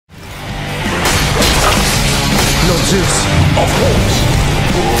Zeus. Of course.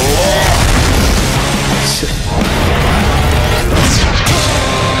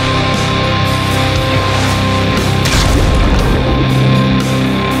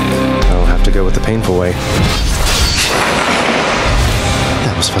 I'll have to go with the painful way.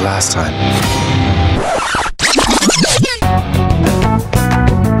 That was for last time.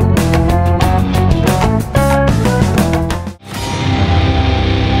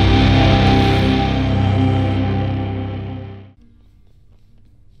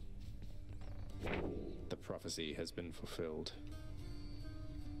 The prophecy has been fulfilled.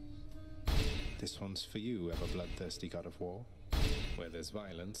 This one's for you, ever-bloodthirsty god of war. Where there's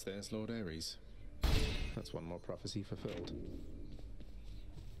violence, there's Lord Ares. That's one more prophecy fulfilled.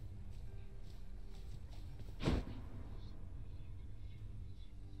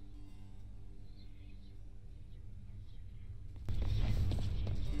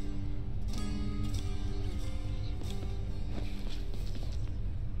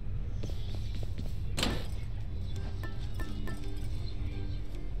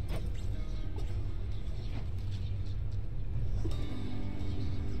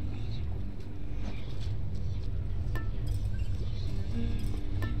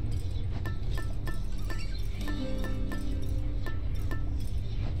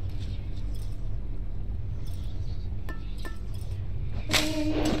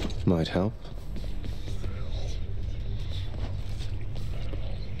 Might help.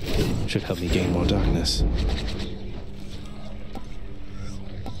 Should help me gain more darkness.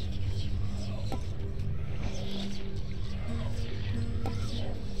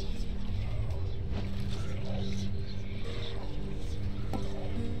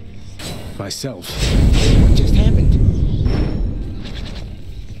 Myself. What just happened?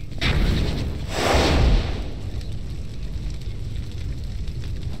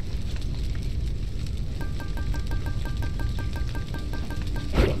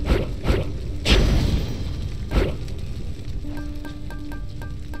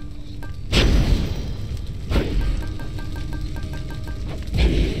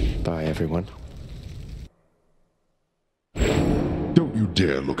 Bye, everyone. Don't you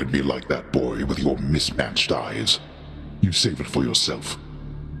dare look at me like that, boy, with your mismatched eyes. You save it for yourself.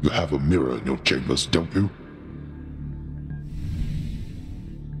 You have a mirror in your chambers, don't you?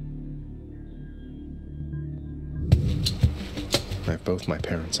 I have both my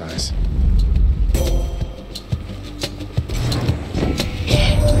parents' eyes.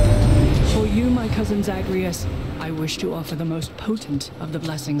 For you, my cousin Zagreus, I wish to offer the most potent of the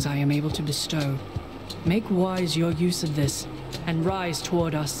blessings I am able to bestow. Make wise your use of this, and rise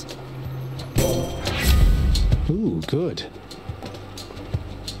toward us. Ooh, good.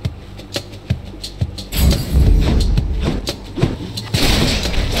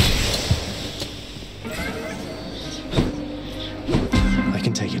 I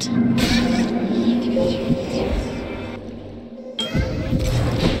can take it.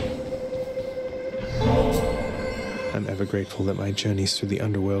 I'm ever grateful that my journeys through the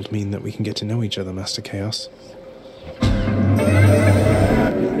underworld mean that we can get to know each other, Master Chaos.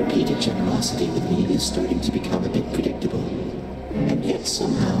 Your repeated generosity with me is starting to become a bit predictable. And yet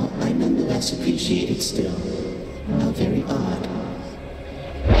somehow I nonetheless appreciate it still. How very odd.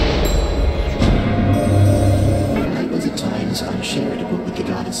 I was at times uncharitable with the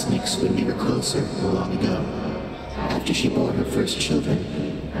goddess Nyx when we were closer long ago. After she bore her first children,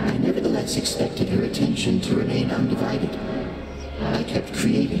 I nevertheless expected her attention to remain undivided. I kept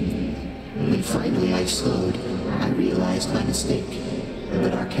creating. When finally I slowed, I realized my mistake,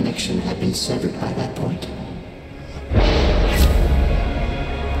 but our connection had been severed by that point.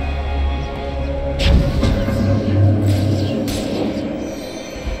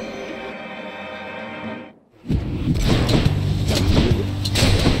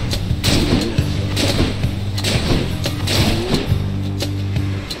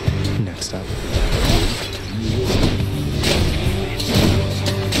 Next up.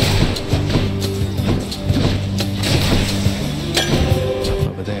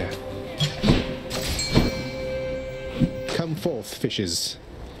 Over there. Come forth, fishes.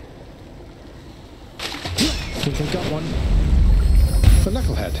 Think I've got one. The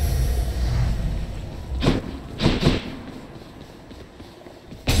knucklehead.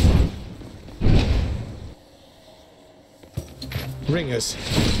 Ringers.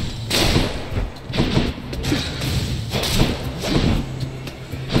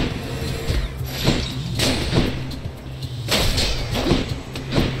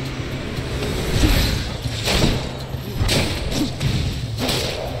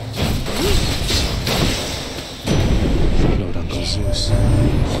 Lord Uncle Zeus.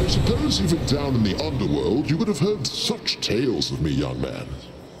 There's a suppose even down in the underworld you would have heard such tales of me, young man.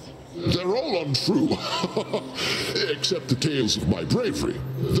 They're all untrue, except the tales of my bravery.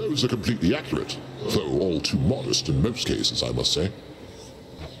 Those are completely accurate, though all too modest in most cases, I must say.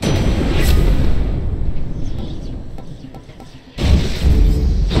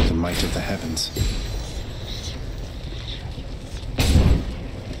 The might of the heavens.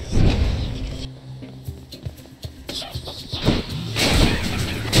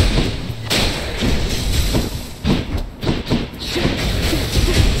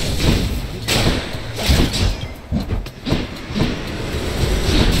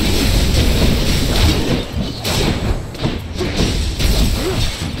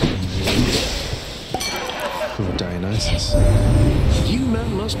 You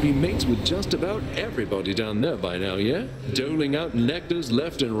men must be mates with just about everybody down there by now, yeah? Doling out nectars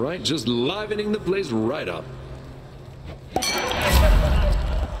left and right, just livening the place right up.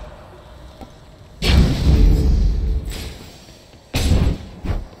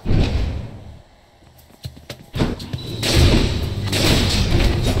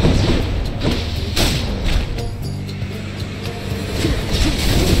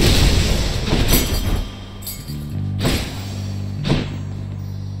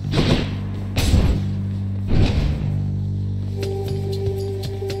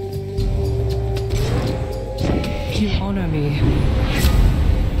 You honor me.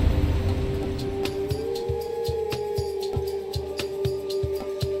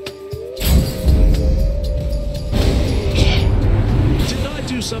 Did I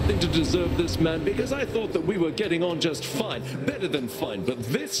do something to deserve this, man? Because I thought that we were getting on just fine. Better than fine, but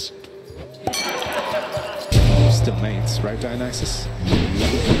this? Still mates, right, Dionysus?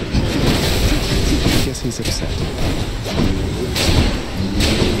 Guess he's upset.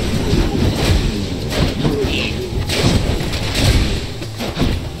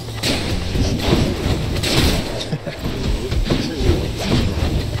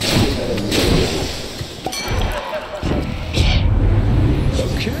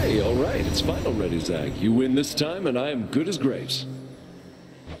 Okay, all right, it's fine already, Zag. You win this time, and I am good as grapes.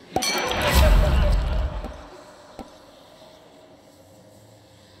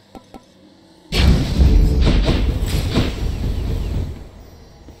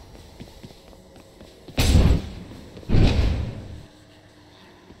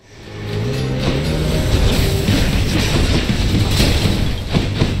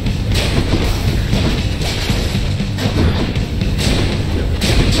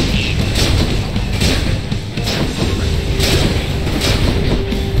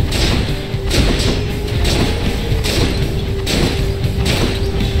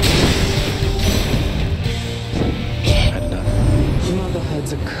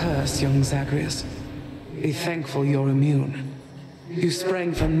 Motherhood's a curse, young Zagreus. Be thankful you're immune. You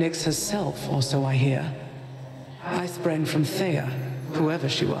sprang from Nyx herself, or so I hear. I sprang from Thea, whoever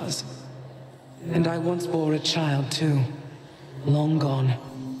she was. And I once bore a child, too. Long gone.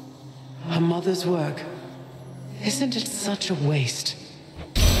 Her mother's work. Isn't it such a waste?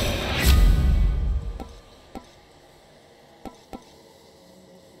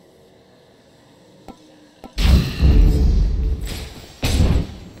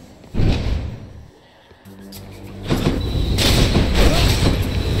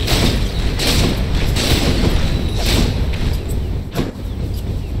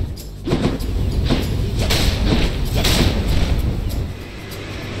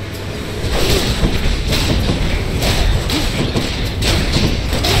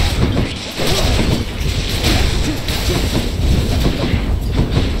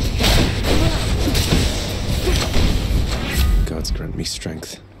 Grant me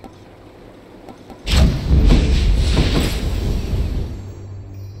strength.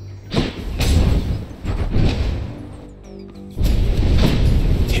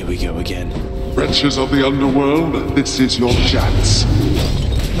 Here we go again. Wretches of the underworld, this is your chance.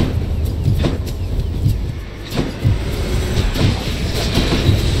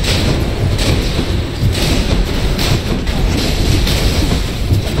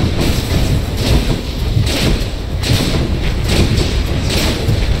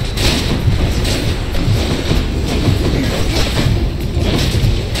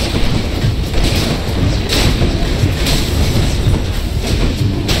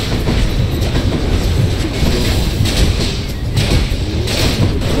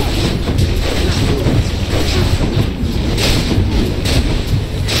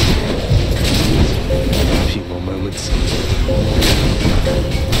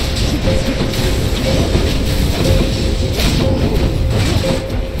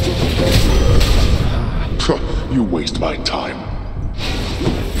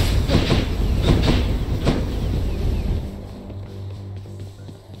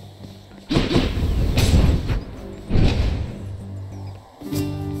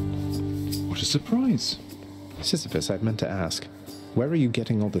 surprise. Sisyphus, I've meant to ask, where are you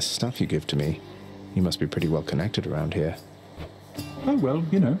getting all this stuff you give to me? You must be pretty well connected around here. Oh, well,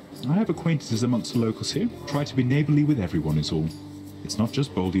 you know, I have acquaintances amongst the locals here. Try to be neighbourly with everyone is all. It's not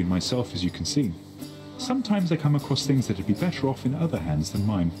just Baldy and myself, as you can see. Sometimes I come across things that'd be better off in other hands than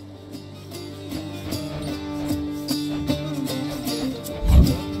mine.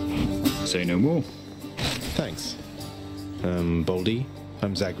 Say no more. Thanks. Baldy,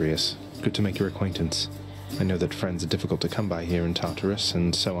 I'm 𝗟𝗓𝗓𝗔𝗟𝗡. Good to make your acquaintance. I know that friends are difficult to come by here in Tartarus,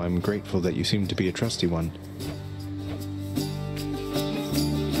 and so I'm grateful that you seem to be a trusty one.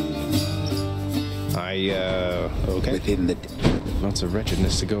 Okay. Within the... Lots of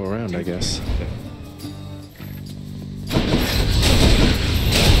wretchedness to go around, I guess.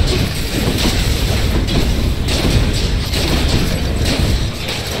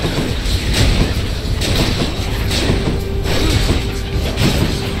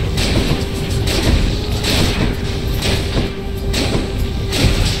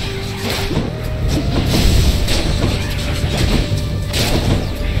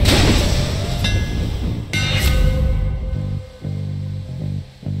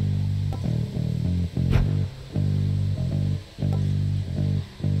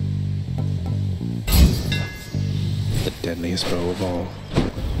 Deadliest bow of all.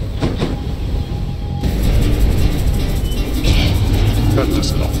 That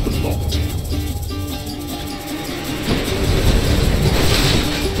does not belong to you.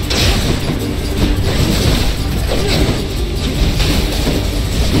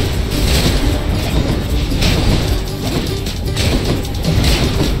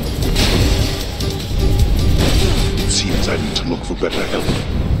 It seems I need to look for better help.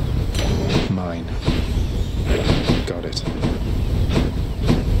 Mine. Got it.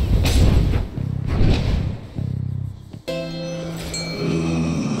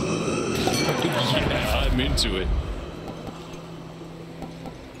 Yeah, I'm into it.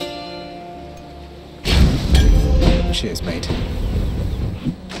 Cheers, mate.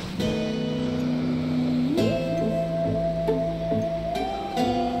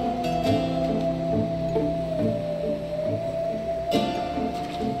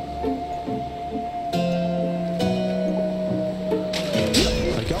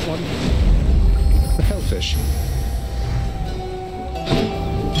 Fish.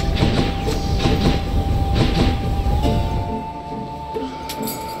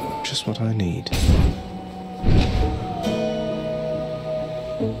 Just what I need.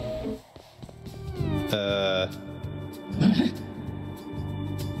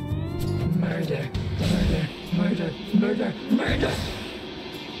 Murder, murder, murder, murder, murder.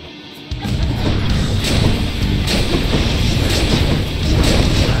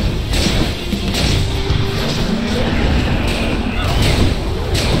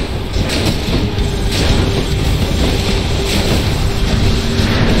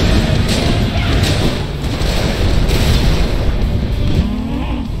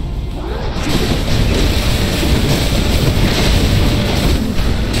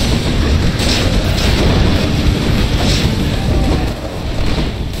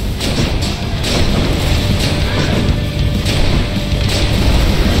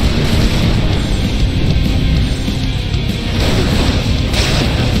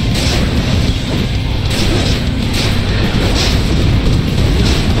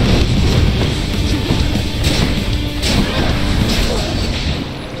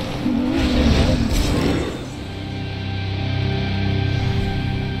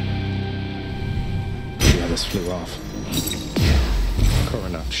 Flew off.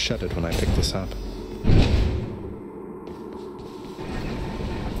 𝗟𝗓𝗡𝗚 shuddered when I picked this up.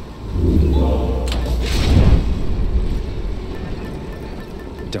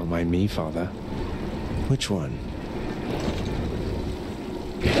 Don't mind me, Father. Which one?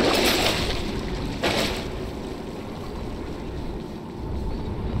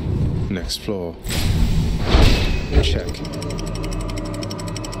 Next floor. Check.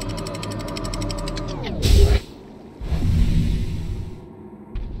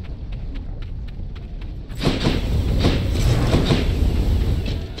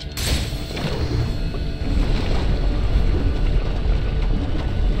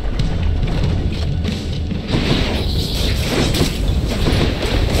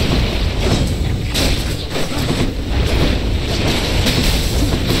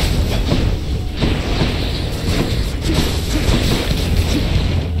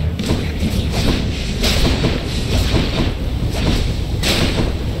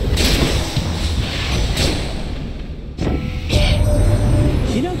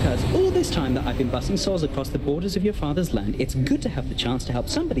 Busting souls across the borders of your father's land, it's good to have the chance to help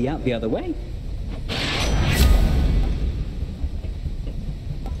somebody out the other way.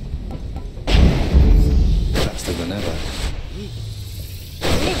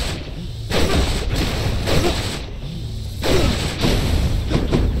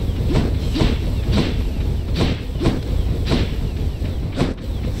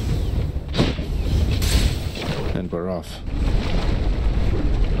 and we're off.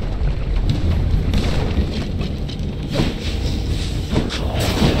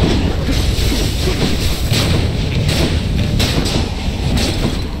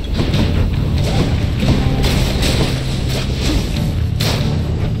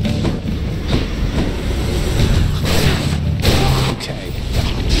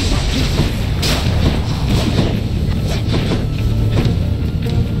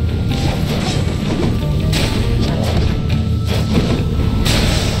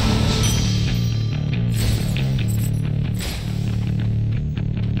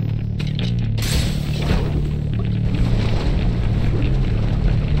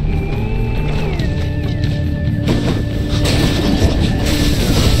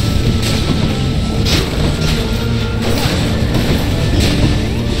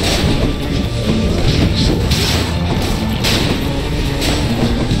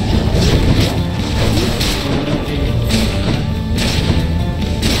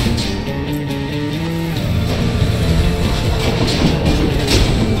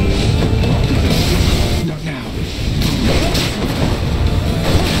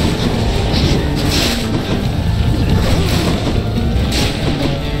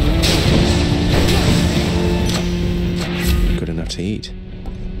 To eat.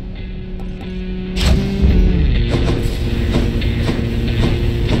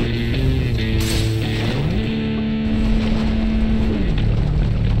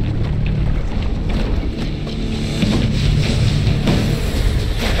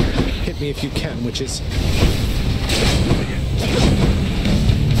 Hit me if you can, witches.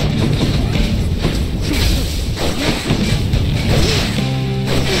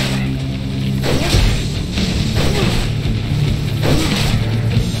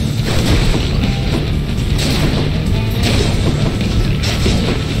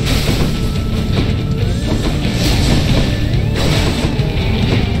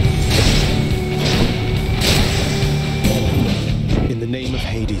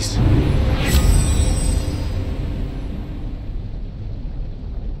 Hades.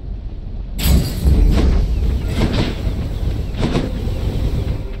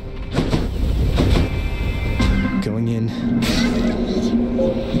 Going in.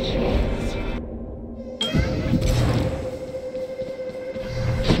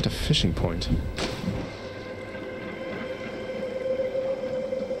 At a fishing point.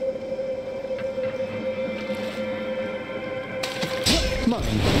 Mine.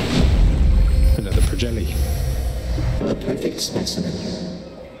 Another 𝗟𝗡𝗘𝗢. A perfect specimen.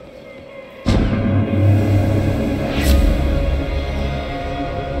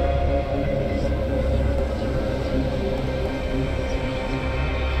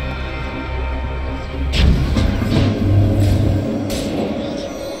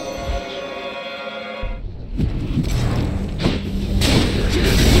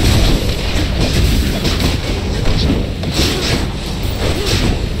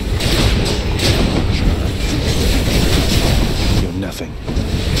 Nothing.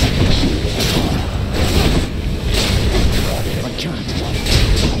 I can't.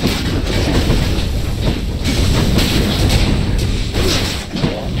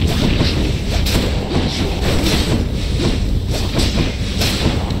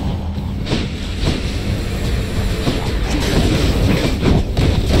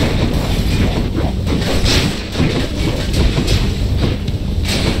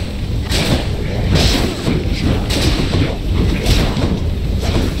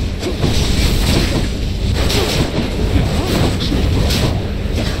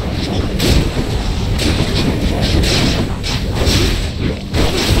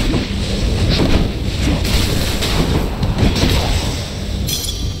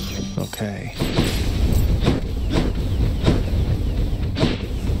 Okay.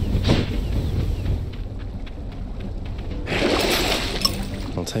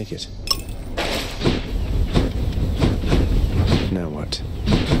 I'll take it. Now what?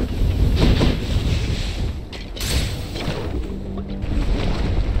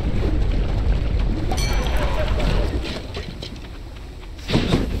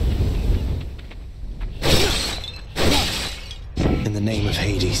 In the name of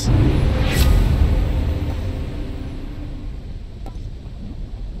Hades.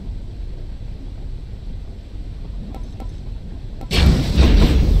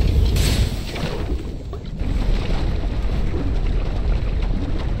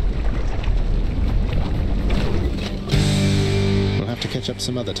 We'll have to catch up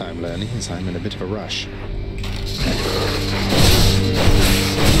some other time, learning, as I'm in a bit of a rush.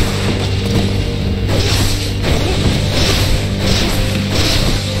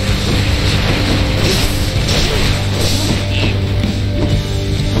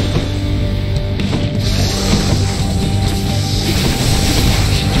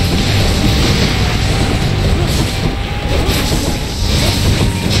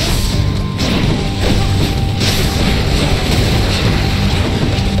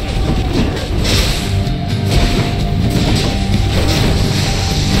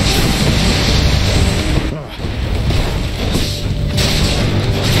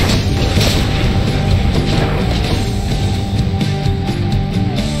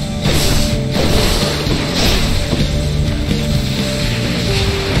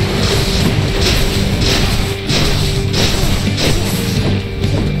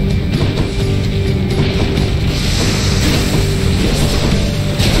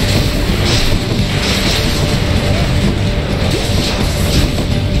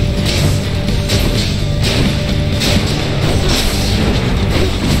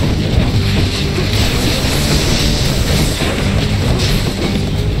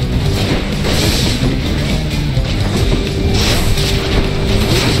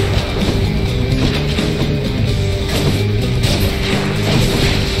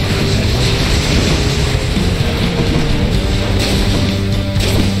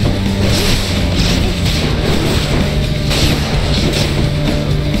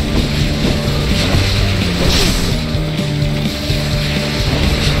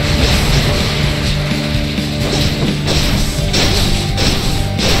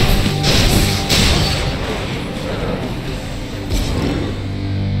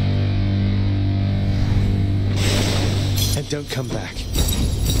 don't come back.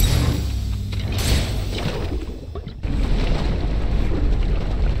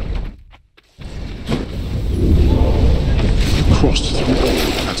 Crossed through all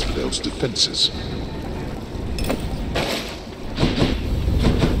of 𝗟𝗡𝗩𝗘𝗚's defenses.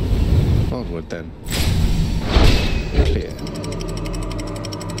 Onward, then. Clear.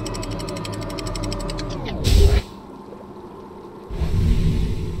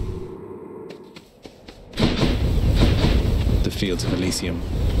 The fields of Elysium.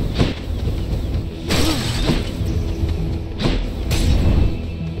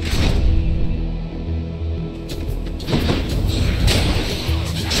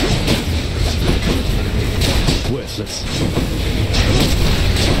 Worthless.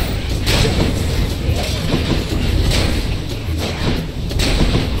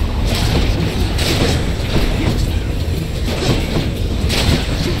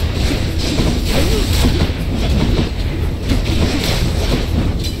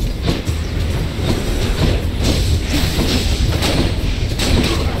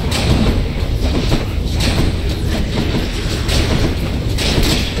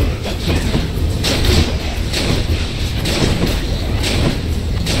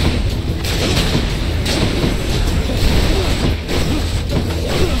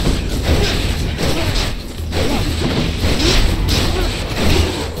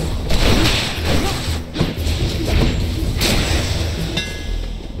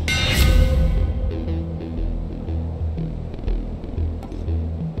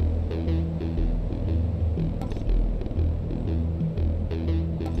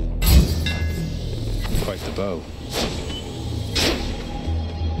 Quite the bow.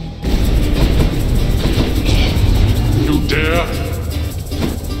 You dare?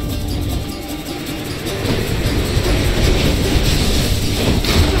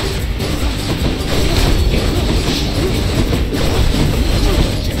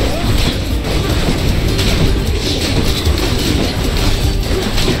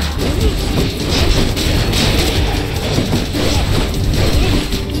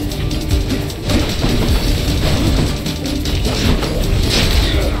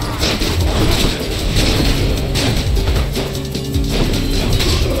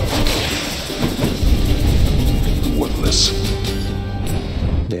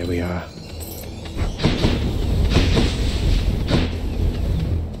 There we are.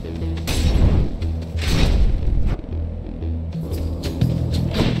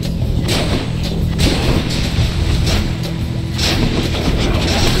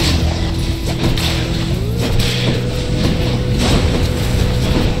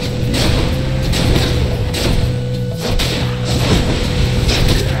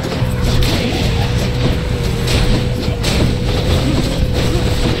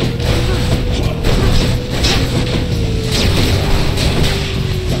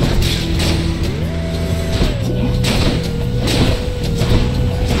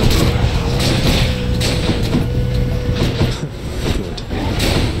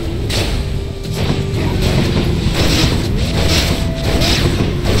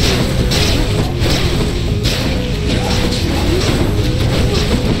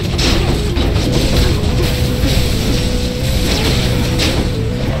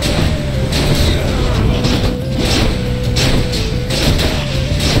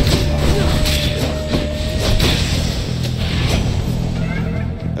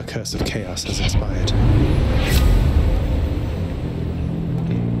 Curse of chaos has expired.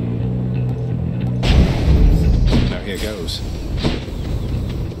 Now here goes.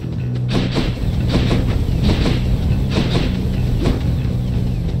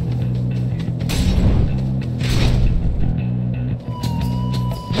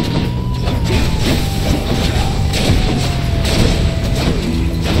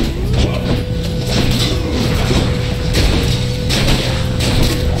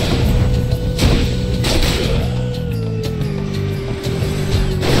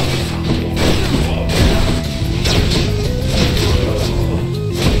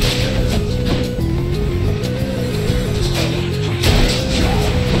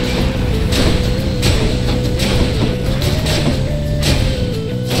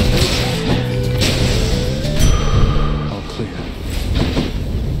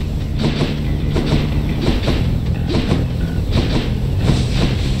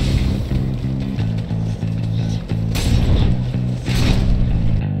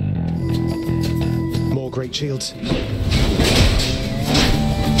 Great shields? I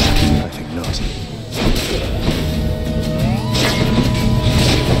think not.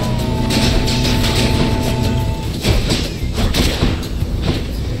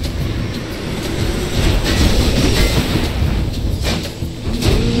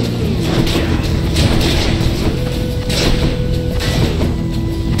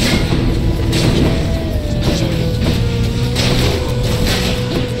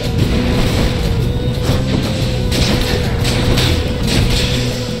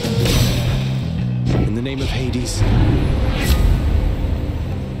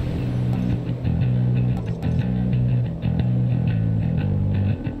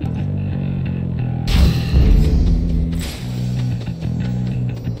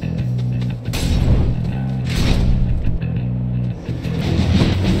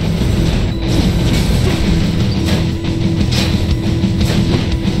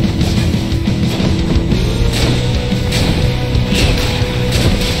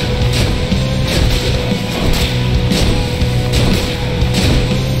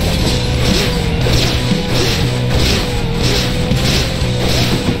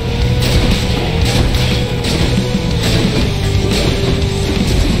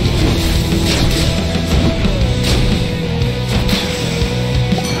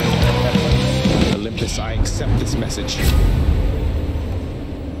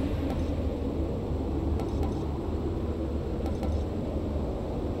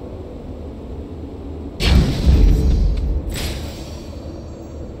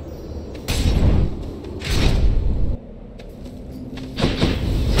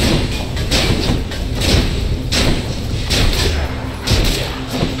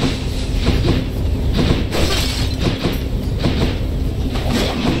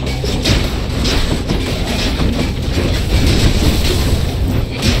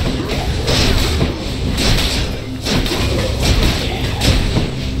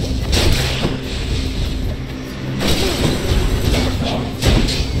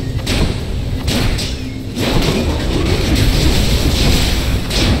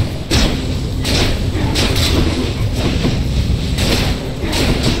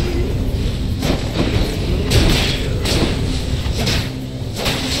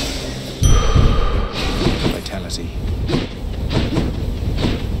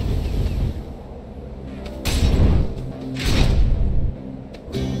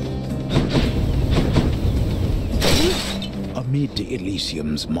 Amid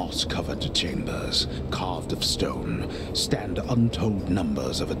Elysium's moss-covered chambers, carved of stone, stand untold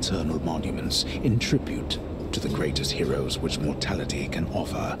numbers of eternal monuments in tribute to the greatest heroes which mortality can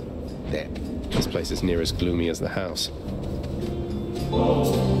offer. This place is near as gloomy as the house.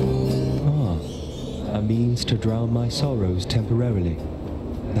 Ah, a means to drown my sorrows temporarily.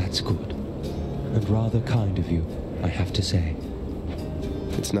 That's good. And rather kind of you, I have to say.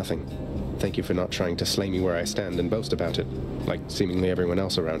 It's nothing. Thank you for not trying to slay me where I stand and boast about it, like seemingly everyone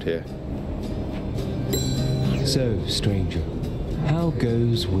else around here. So, stranger, how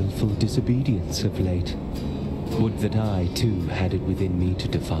goes willful disobedience of late? Would that I, too, had it within me to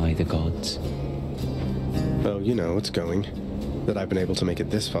defy the gods. Oh, you know, it's going. That I've been able to make it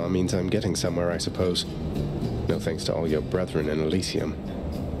this far means I'm getting somewhere, I suppose. No thanks to all your brethren in Elysium.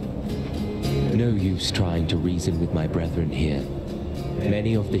 No use trying to reason with my brethren here.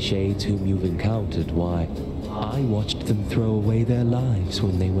 Many of the shades whom you've encountered, why, I watched them throw away their lives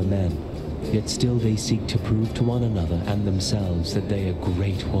when they were men. Yet still they seek to prove to one another and themselves that they are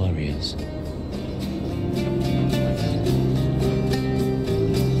great warriors.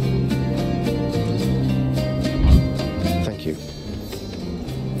 Thank you.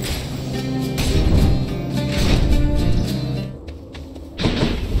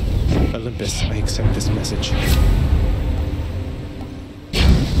 Olympus, I accept this message.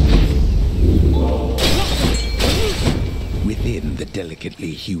 Within the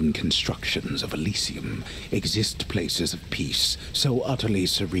delicately hewn constructions of Elysium exist places of peace so utterly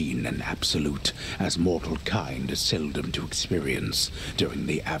serene and absolute as mortal kind is seldom to experience during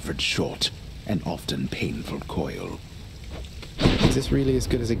the average short and often painful coil. Is this really as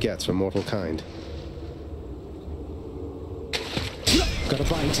good as it gets for mortal kind? Got a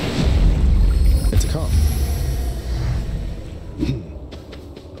bite. It's a cough.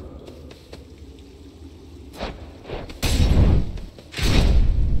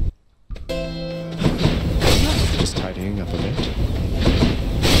 Just tidying up a bit.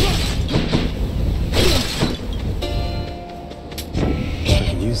 I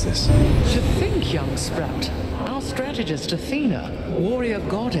can use this. To think, young sprout, our strategist Athena, warrior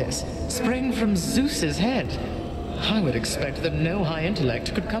goddess, sprang from Zeus's head. I would expect that no high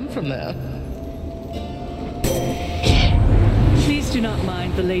intellect could come from there. Please do not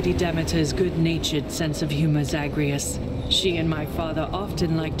mind the Lady Demeter's good-natured sense of humor, Zagreus. She and my father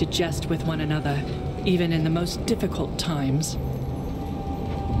often like to jest with one another, even in the most difficult times.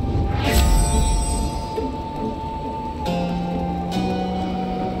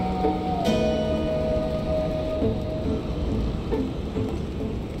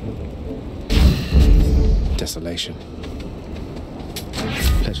 Desolation.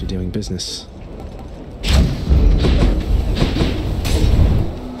 Pleasure doing business.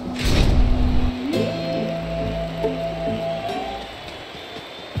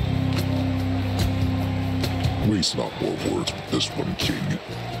 Waste not more words with this one, King.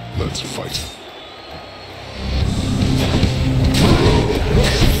 Let's fight.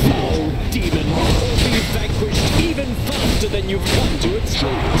 Oh, demon! Be vanquished even faster than you've come to expect.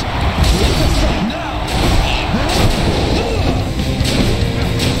 Let us fight now!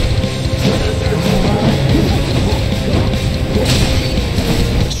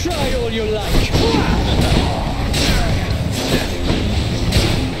 Try all you like.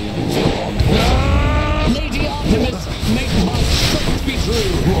 Lady Artemis, make my strength be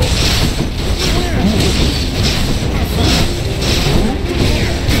true.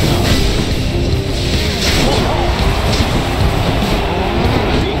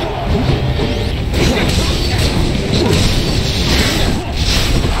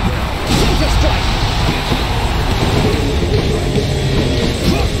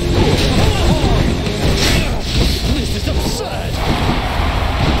 This is absurd!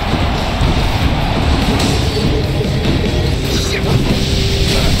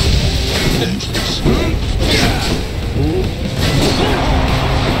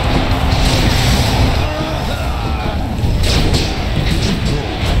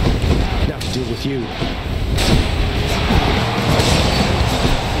 Now to deal with you.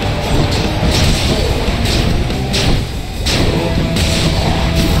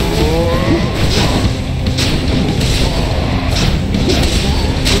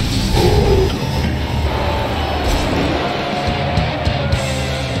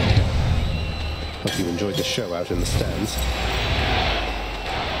 Hope you enjoyed the show out in the stands.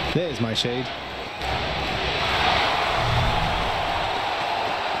 There's my shade.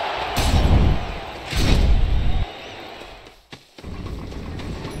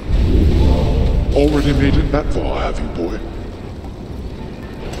 Already made it that far, have you, boy?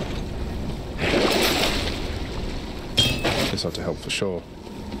 This ought to help for sure.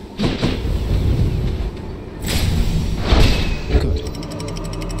 Good.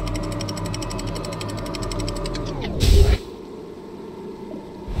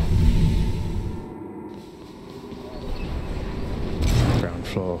 Ground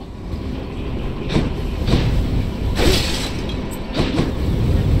floor.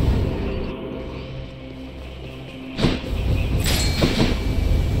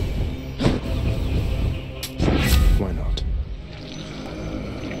 Why not?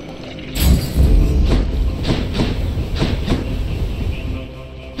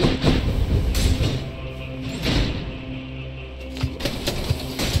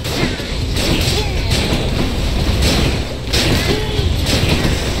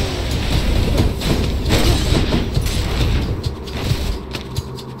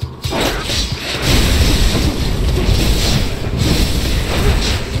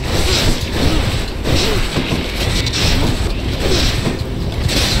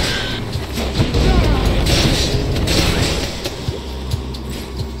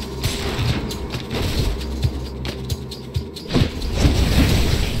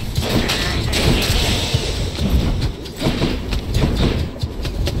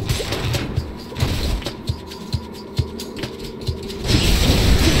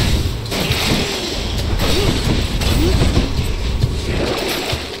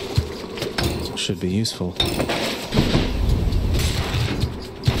 Should be useful.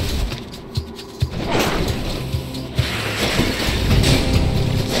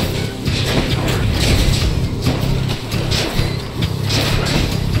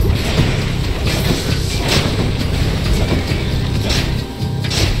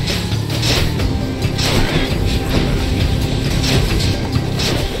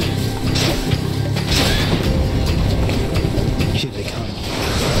 Here they come.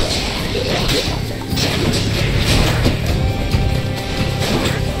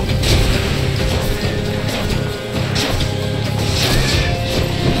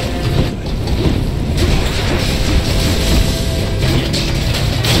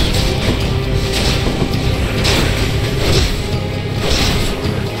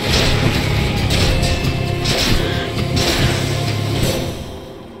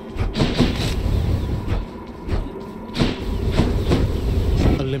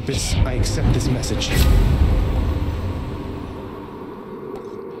 Olympus, I accept this message.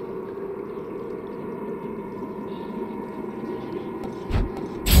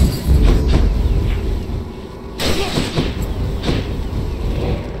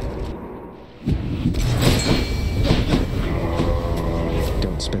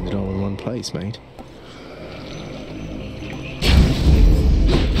 Don't spend it all in one place, mate.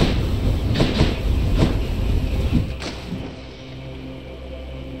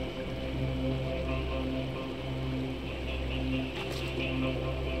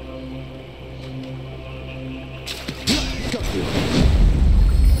 Got you.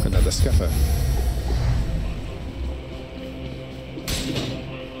 Another scuffer.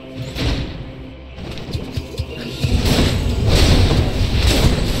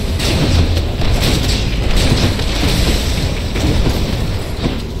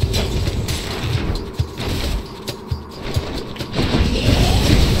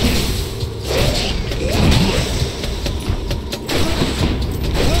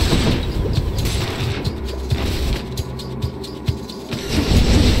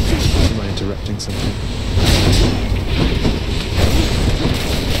 Interrupting something.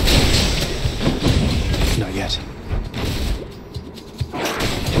 Not yet.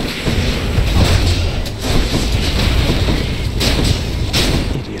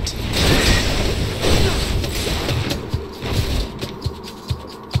 Idiot.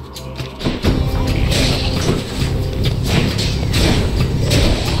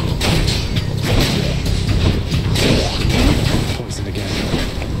 Poison again.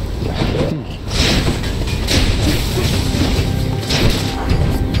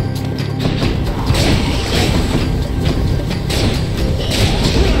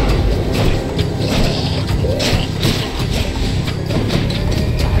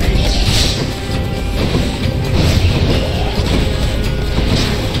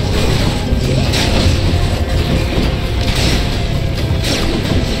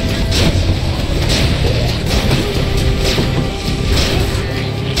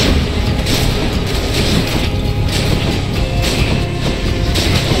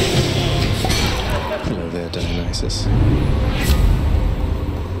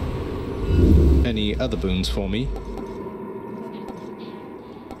 Any other boons for me?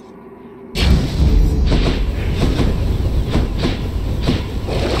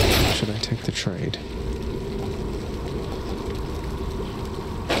 Should I take the trade?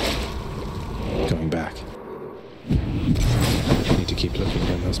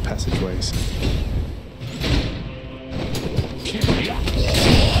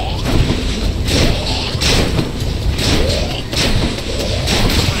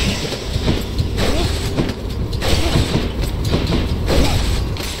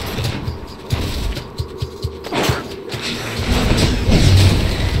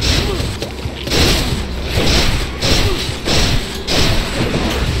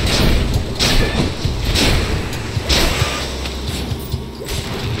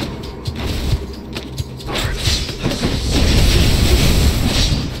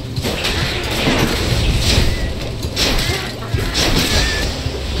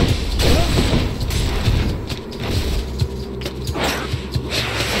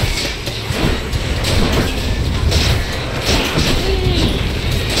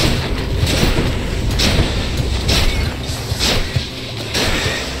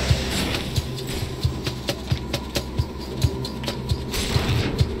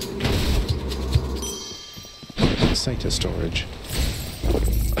 for storage.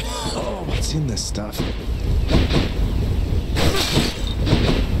 Oh, what's in this stuff?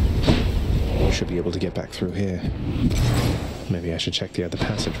 Should be able to get back through here. Maybe I should check the other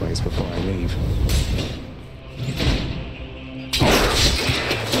passageways before I leave.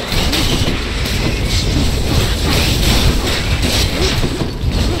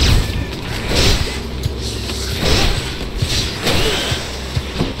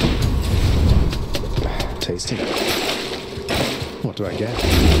 Tasty. What do I get?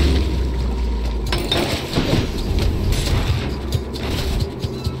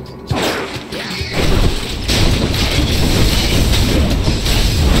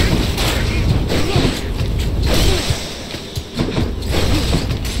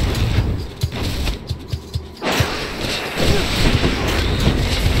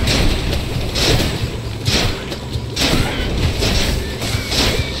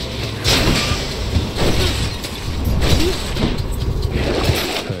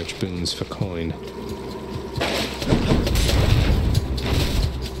 For coin.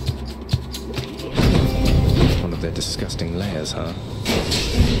 One of their disgusting layers, huh?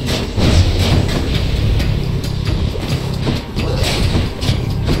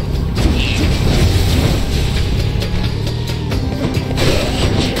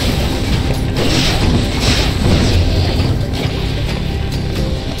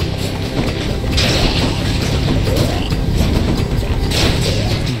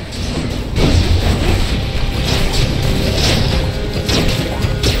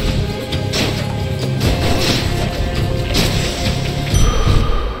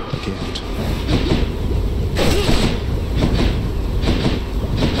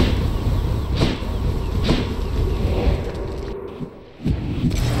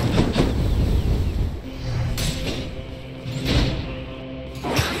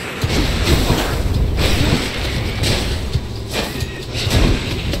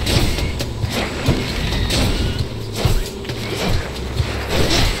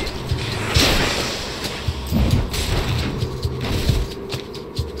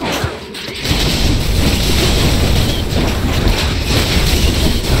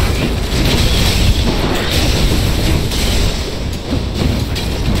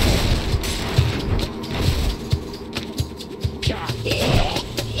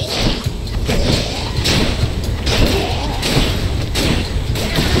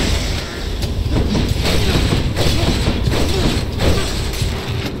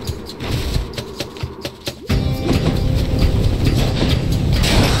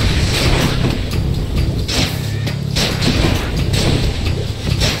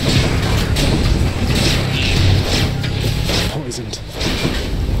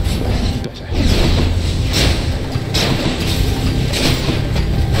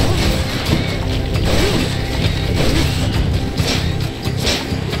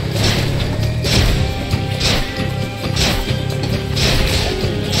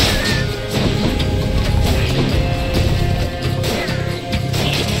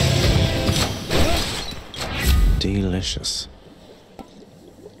 Delicious.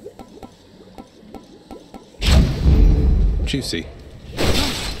 Juicy.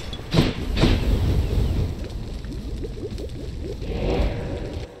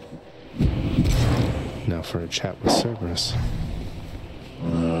 Now for a chat with Cerberus.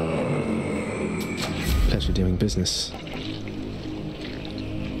 Pleasure doing business.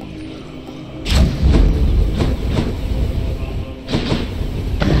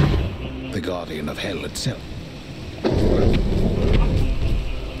 The guardian of hell itself.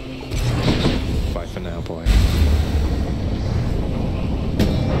 Bye for now, boy.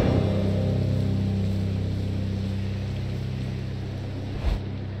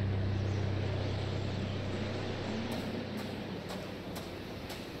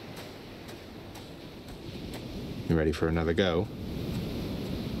 You ready for another go?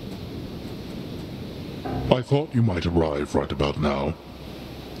 I thought you might arrive right about now.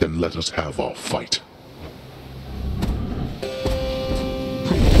 Then let us have our fight.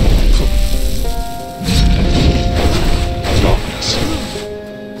 Darkness.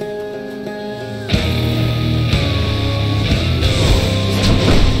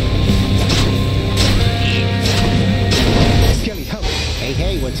 Skelly, help! Hey,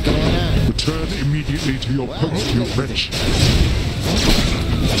 hey, what's going on? Return immediately to your post, you wretch.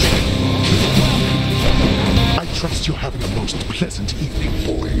 I trust you're having a most pleasant evening,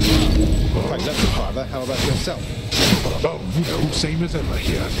 boy. Quite lovely, Father. How about yourself? Oh, you know, same as ever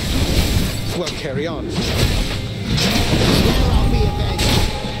here. Well, carry on. I'll be avenged.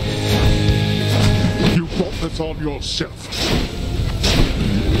 You brought this on yourself.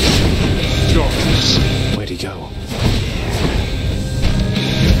 Darkness. Where'd he go?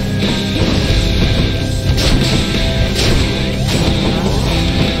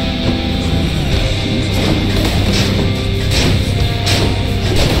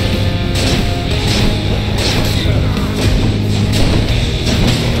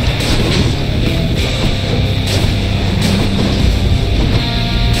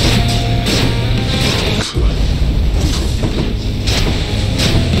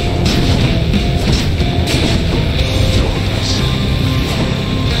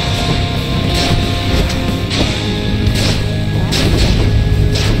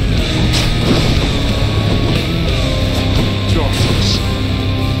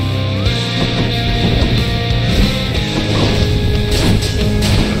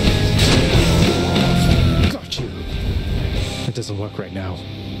 work right now.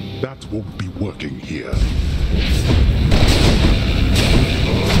 That won't be working here.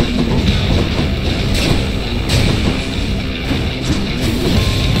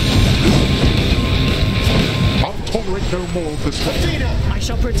 I'll tolerate no more of this. I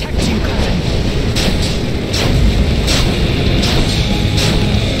shall protect you, cousin.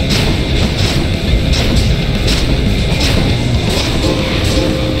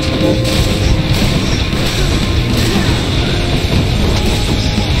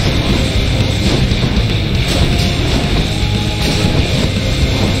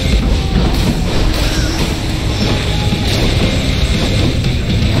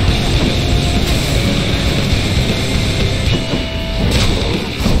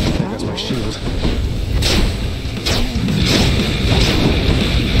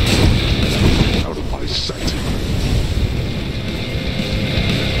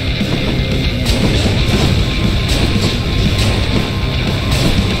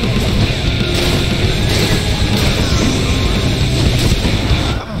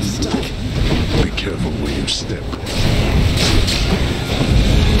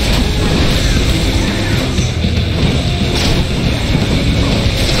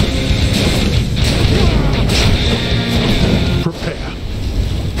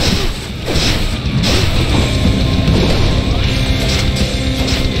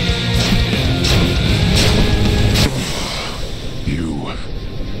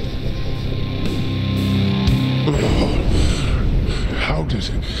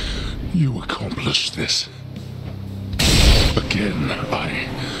 You accomplished this. Again,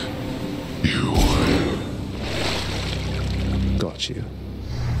 you... Got you.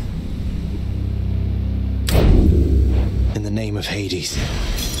 In the name of Hades.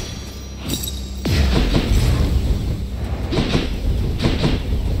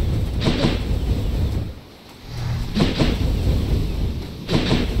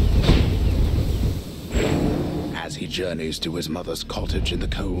 As he journeys to his mother's cottage in the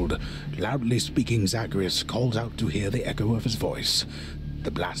cold, loudly speaking Zagreus calls out to hear the echo of his voice.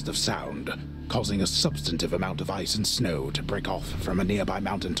 The blast of sound, causing a substantive amount of ice and snow to break off from a nearby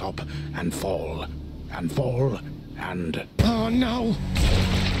mountaintop and fall, and fall, and... Oh no!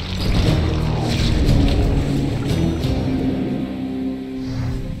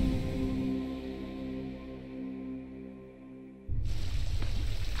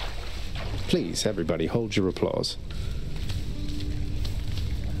 Please, everybody, hold your applause.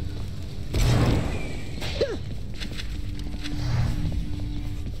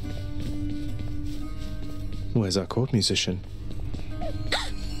 Where's our court musician?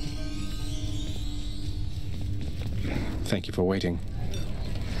 Thank you for waiting.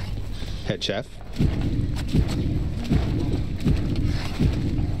 Head chef?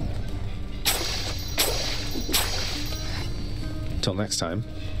 Till next time.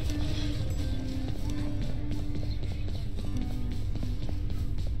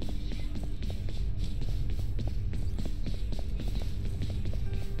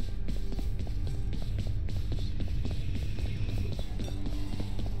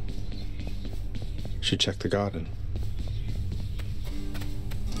 Should check the garden.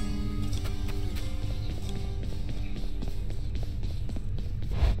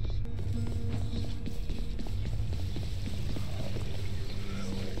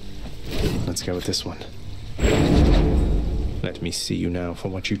 Let's go with this one. Let me see you now for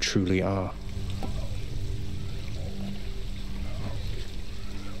what you truly are.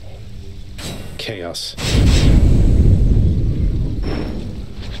 Chaos.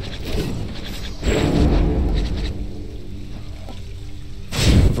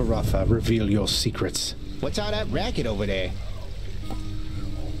 Varatha, reveal your secrets. What's all that racket over there?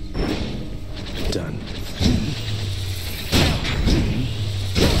 Done.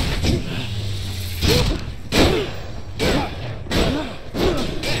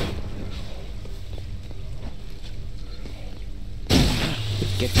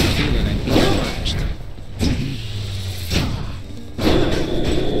 Get the feeling I'm being watched.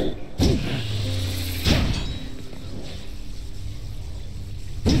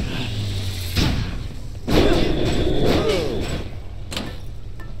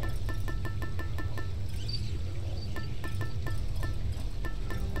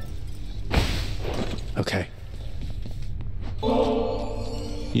 Okay.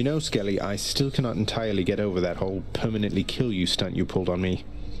 You know, Skelly, I still cannot entirely get over that whole permanently kill you stunt you pulled on me.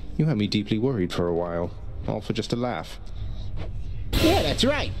 You had me deeply worried for a while, all for just a laugh. Yeah, that's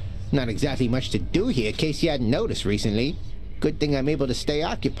right. Not exactly much to do here, in case you hadn't noticed recently. Good thing I'm able to stay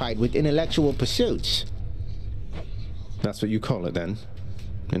occupied with intellectual pursuits. That's what you call it, then?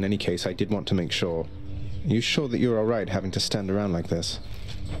 In any case, I did want to make sure. Are you sure that you're alright having to stand around like this?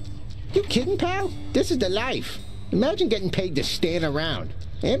 You kidding, pal? This is the life. Imagine getting paid to stand around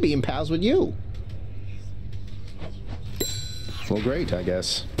and being pals with you. Well, great, I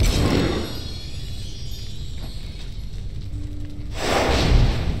guess.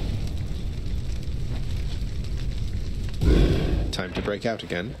 Time to break out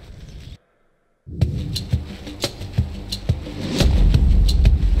again.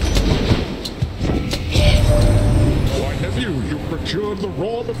 Why, nephew, you've procured the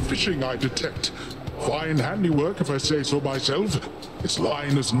roar of fishing, I detect. Fine handiwork, if I say so myself. Its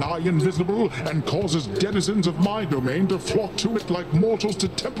line is nigh invisible and causes denizens of my domain to flock to it like mortals to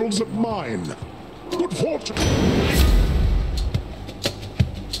temples of mine. Good fortune!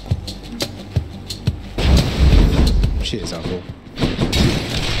 Cheers, Uncle.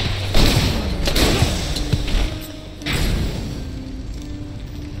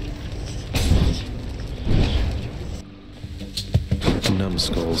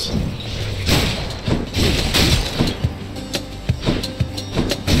 Numbskulls.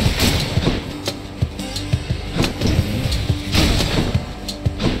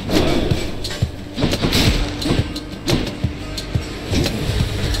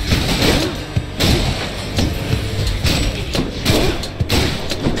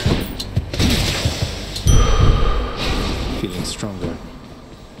 Feeling stronger.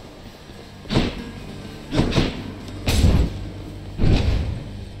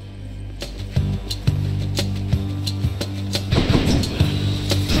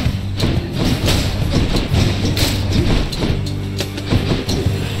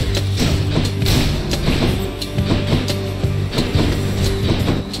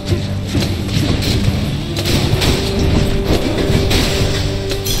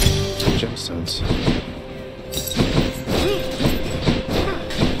 Gemstones.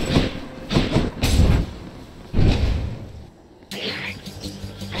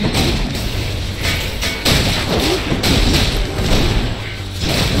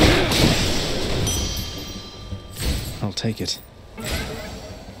 I'll take it.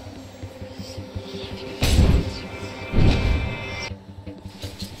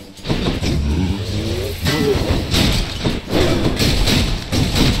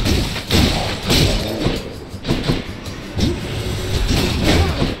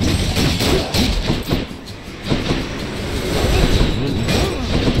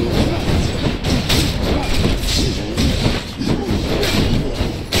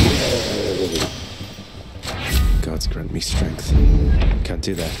 Gods grant me strength. Can't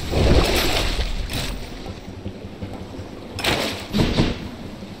do that.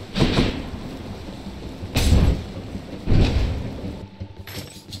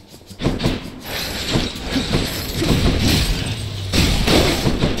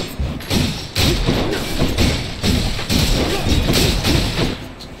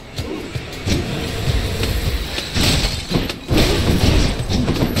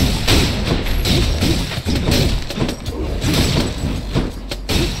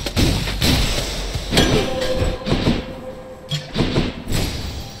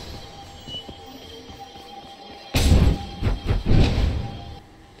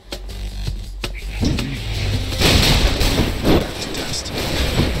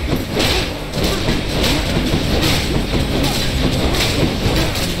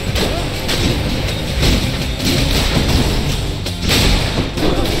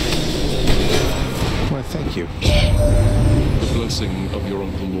 Thank you. The blessing of your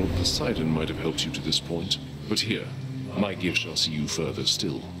uncle Lord Poseidon might have helped you to this point, but here, my gift shall see you further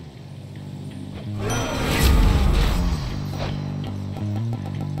still.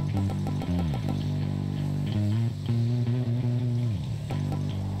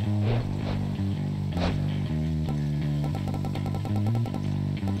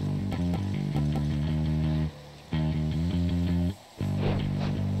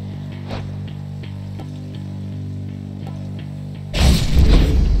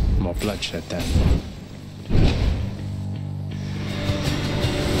 More bloodshed then.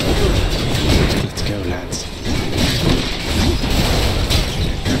 Let's go, lads.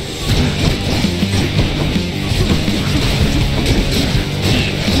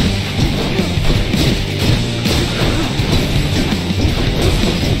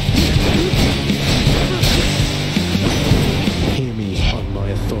 Hear me on my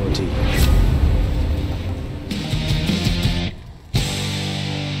authority.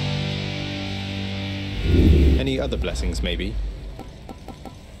 Any other blessings, maybe?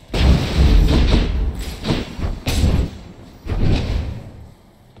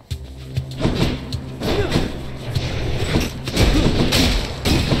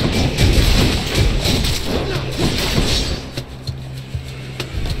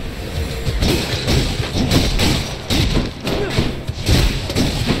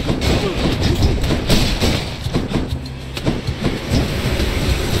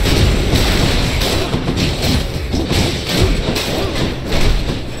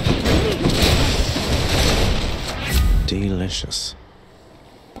 Tartarus.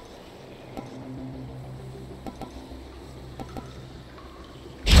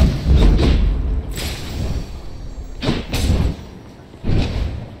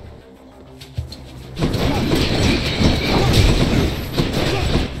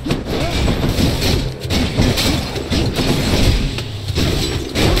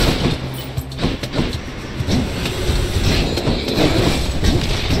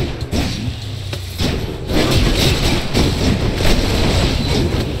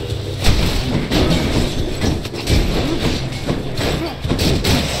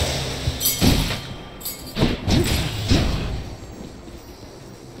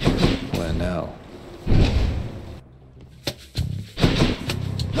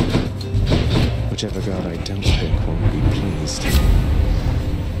 Whichever god I don't pick won't be pleased.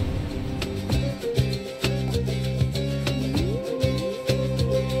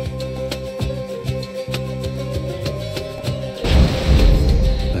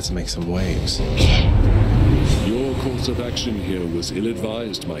 Let's make some waves. Your course of action here was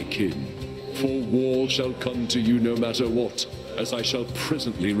ill-advised, my kin. For war shall come to you no matter what, as I shall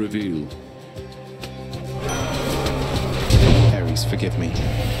presently reveal. Ares, forgive me.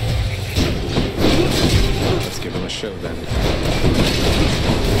 Let's give him a show then.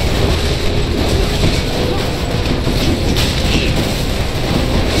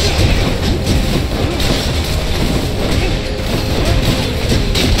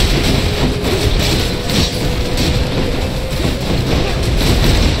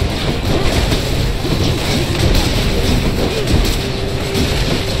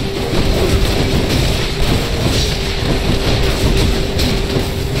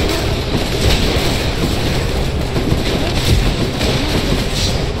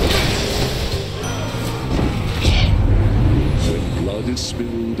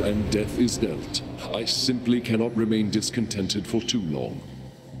 And death is dealt. I simply cannot remain discontented for too long.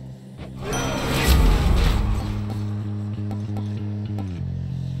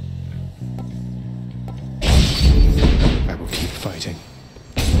 I will keep fighting.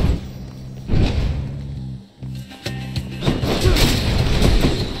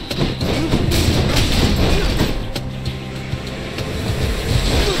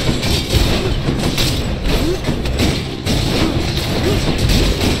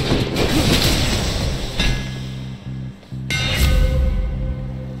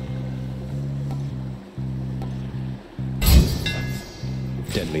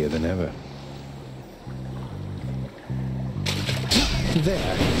 Deadlier than ever.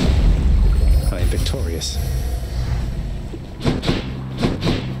 There. I am victorious.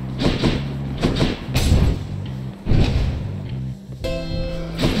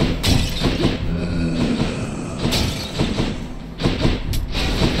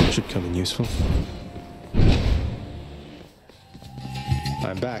 Should come in useful.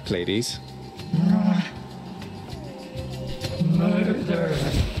 I'm back, ladies. Murder.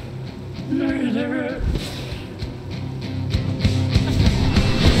 Murder.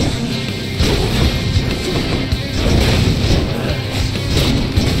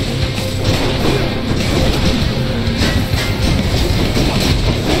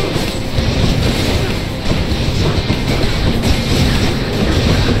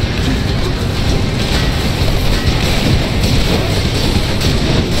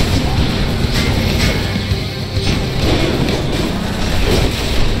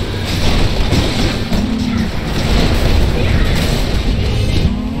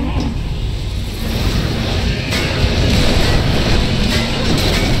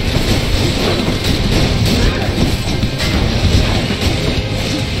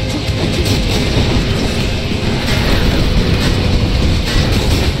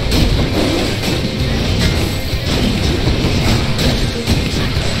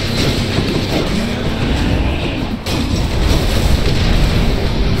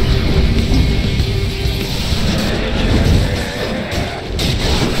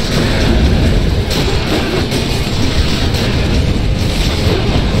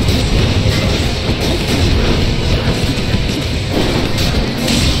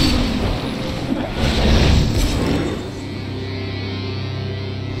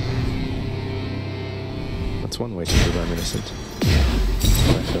 That's one way to prove I'm innocent.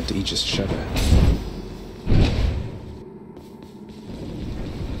 I felt Aegis shudder.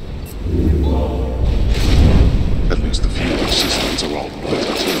 At least the few systems are all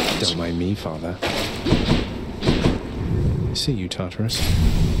better. Don't mind me, father. See you, Tartarus.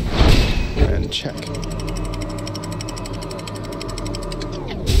 And check.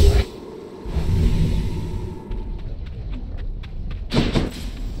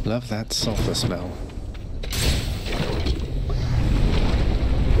 Love that sulfur smell.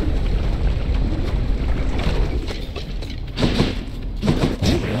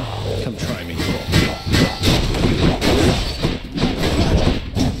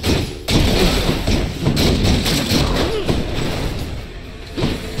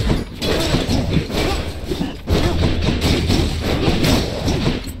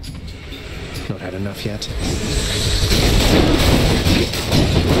 had enough yet?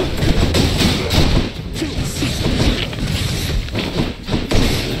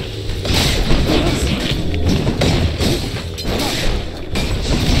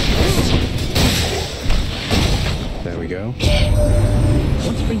 There we go. I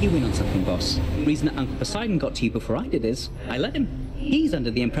want to bring you in on something, boss. The reason that Uncle Poseidon got to you before I did is, I let him. He's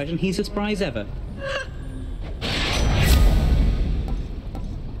under the impression he's as spry as ever.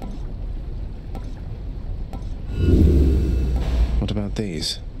 What about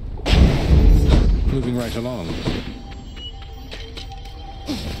these? Moving right along.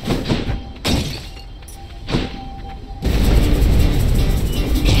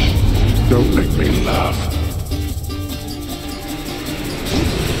 Don't make me laugh.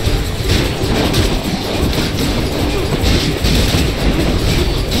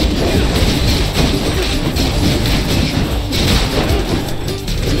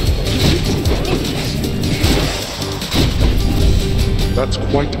 That's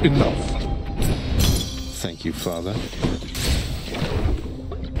quite enough. Thank you, Father.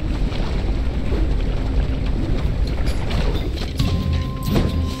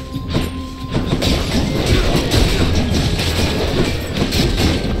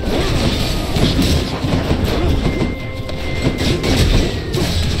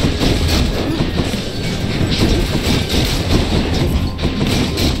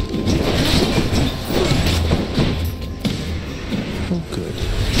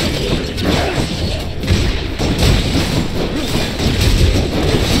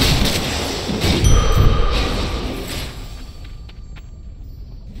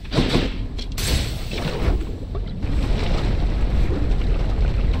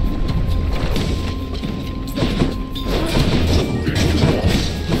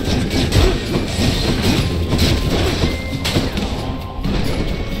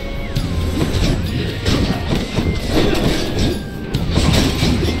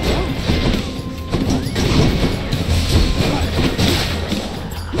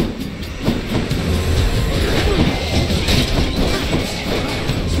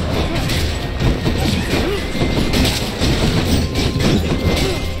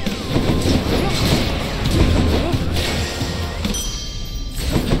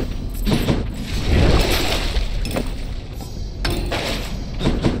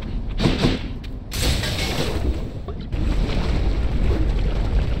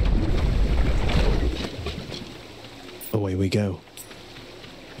 Away we go.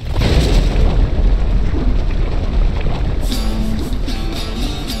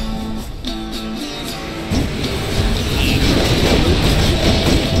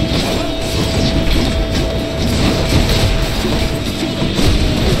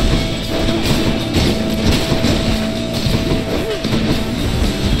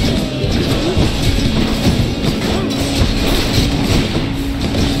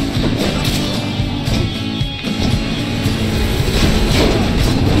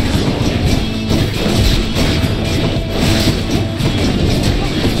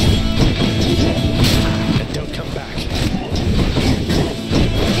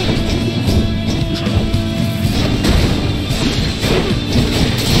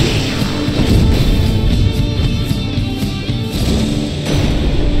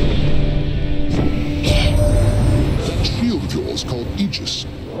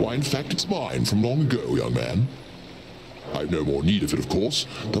 Why, in fact, it's mine from long ago, young man. I've no more need of it, of course,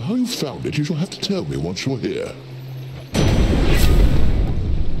 though how you found it you shall have to tell me once you're here.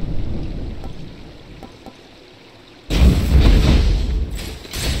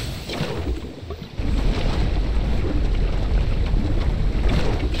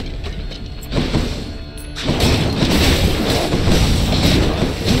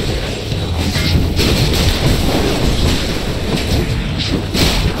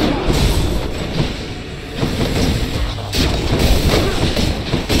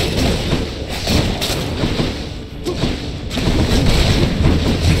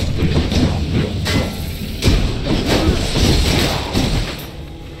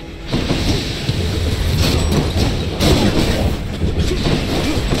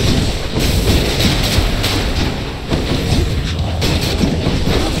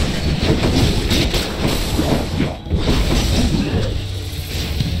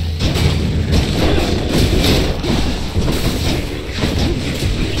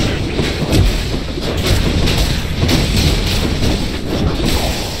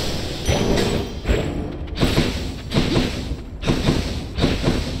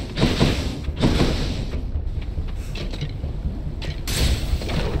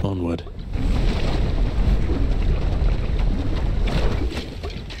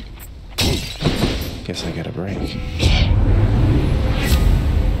 Guess I get a break.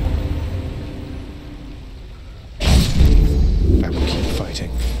 I will keep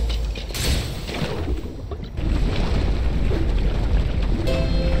fighting.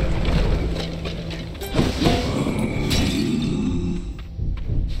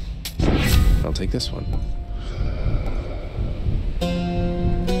 I'll take this one.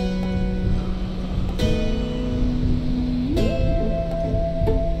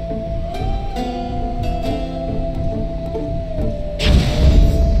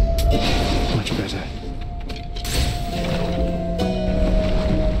 Much better.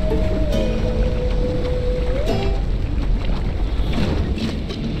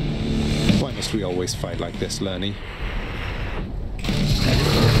 Why must we always fight like this, 𝗟𝗍𝗘?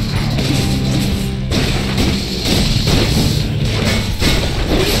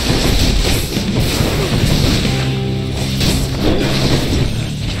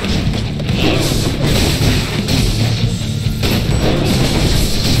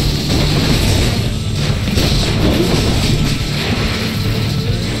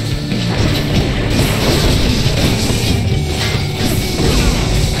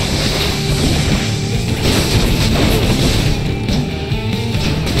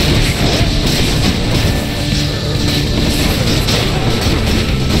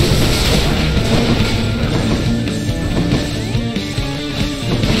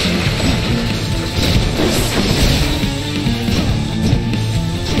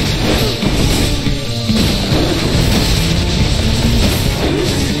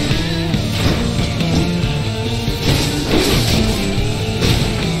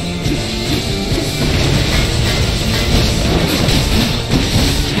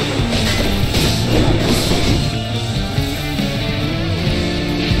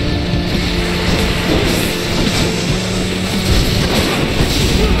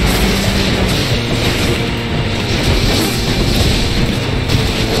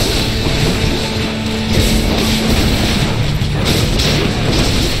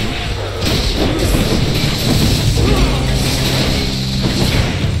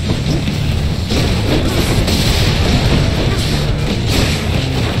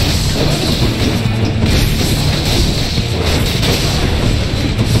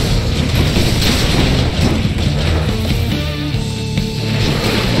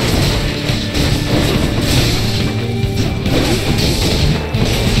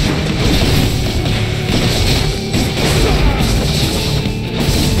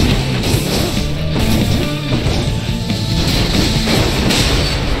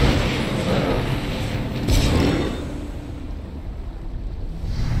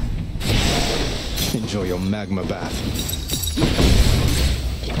 Enjoy your magma bath.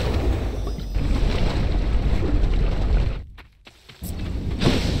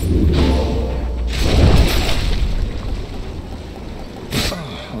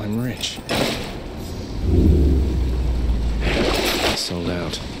 Oh, I'm rich. Sold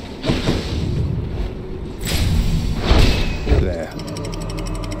out. There.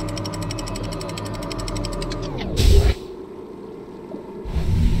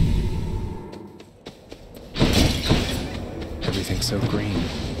 Everything's so green.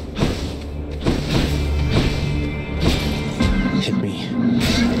 Hit me.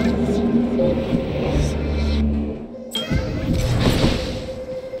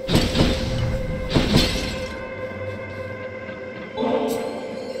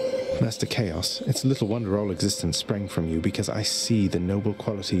 Master Chaos, it's little wonder all existence sprang from you, because I see the noble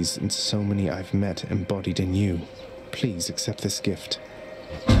qualities in so many I've met embodied in you. Please accept this gift.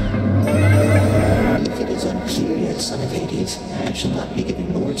 If it is unclear yet, son of Hades, I shall not be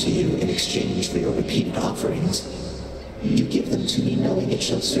giving more to you in exchange for your repeated offerings. You give them to me knowing it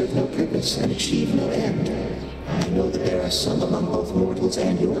shall serve no purpose and achieve no end. I know that there are some among both mortals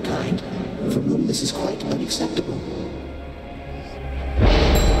and your kind for whom this is quite unacceptable.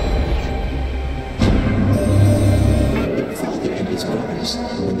 Your father and his brothers,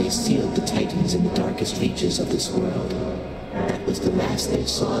 when they sealed the Titans in the darkest reaches of this world, that was the last they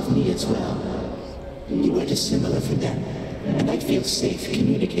saw of me as well. You are dissimilar from them, and I feel safe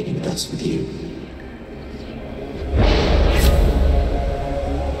communicating thus with you.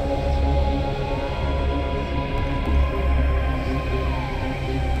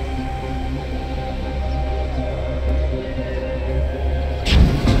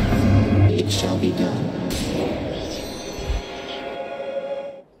 It shall be done.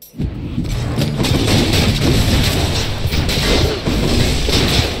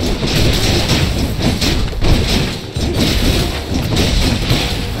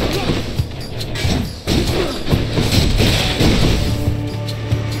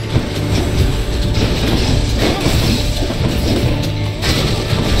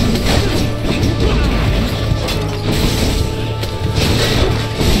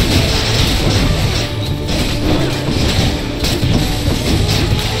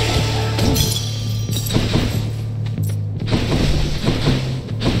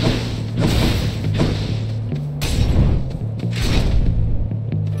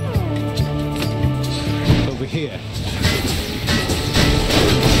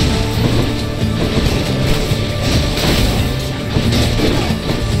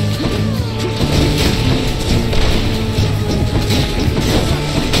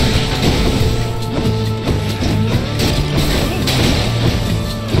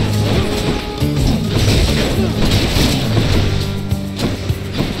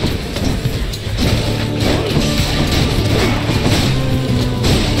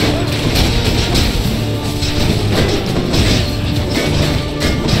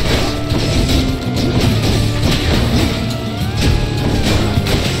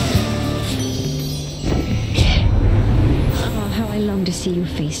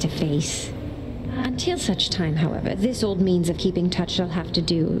 to face. Until such time, however, this old means of keeping touch shall have to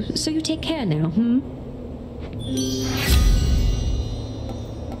do. So you take care now,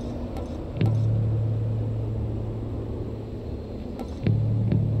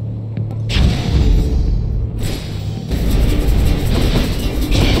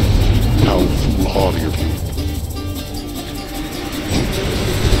 How foolhardy of you.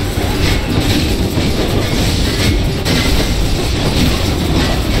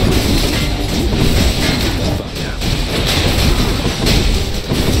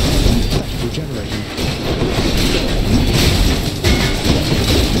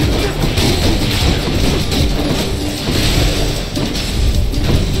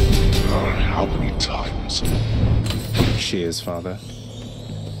 How many times? Cheers, Father.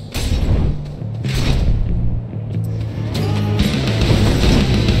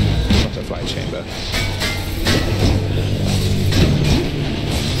 Butterfly chamber.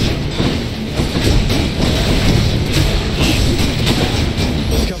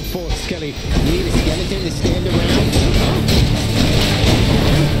 Come forth, Skelly. Need a skeleton to stand around?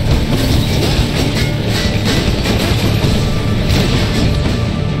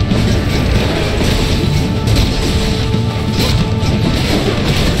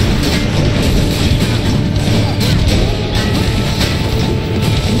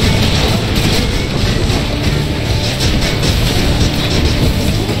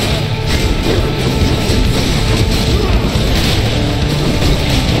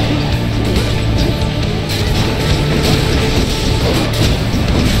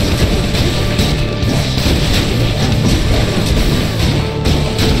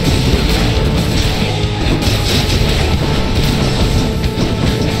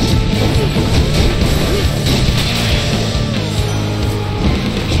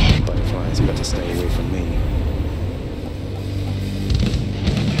 Butterflies, you better stay away from me.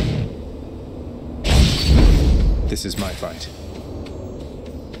 This is my fight.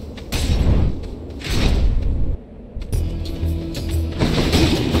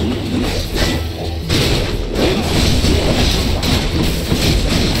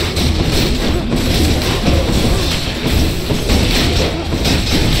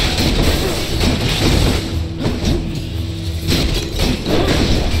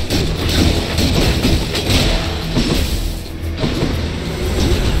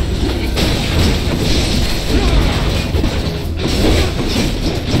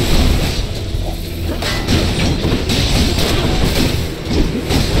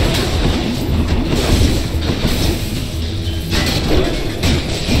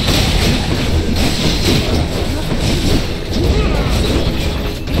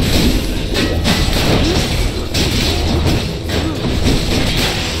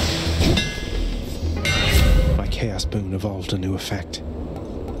 Chaos boon evolved a new effect.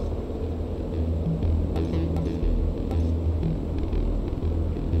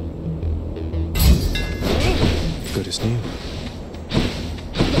 Good as new.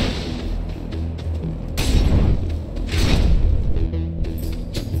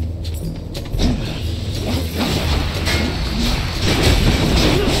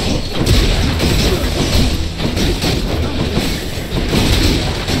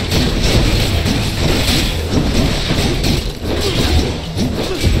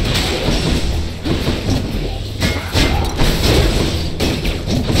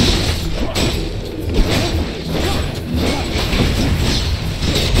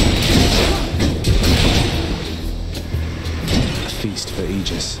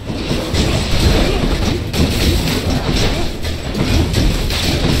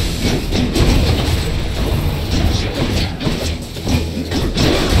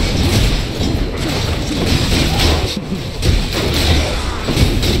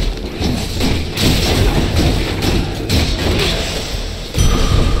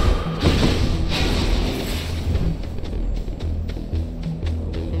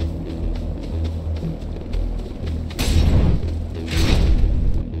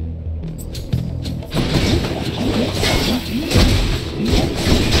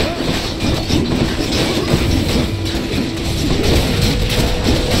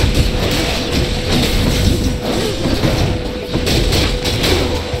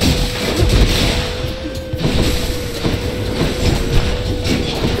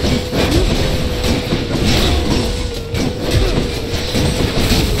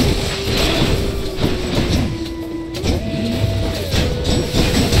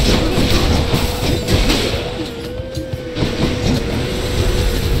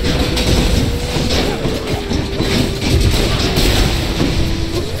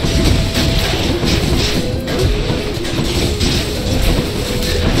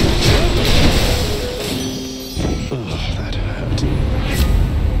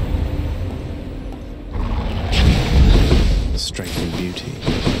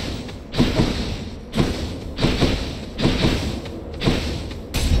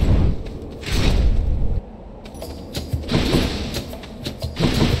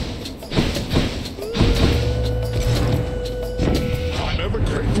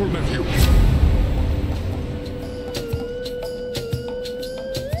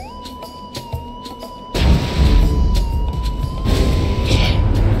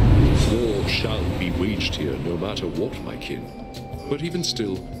 matter what, my kin. But even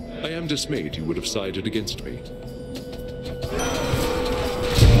still, I am dismayed you would have sided against me.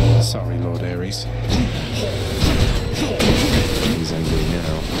 Sorry, Lord Ares. He's angry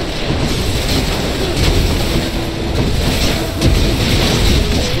now.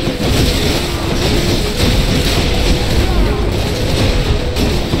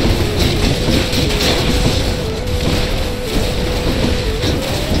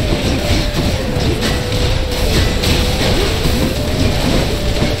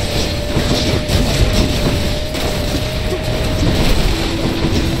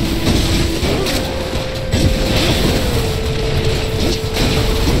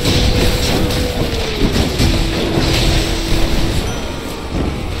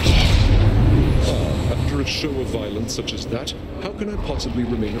 Such as that, how can I possibly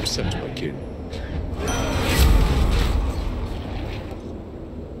remain upset, my kin?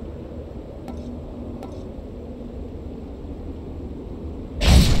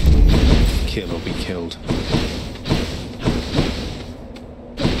 Kill or be killed.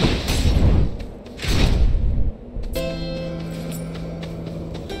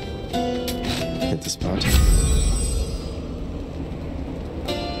 Hit the spot.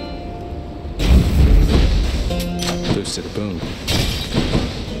 To the bone.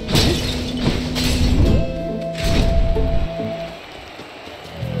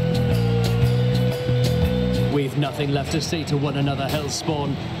 We've nothing left to say to one another,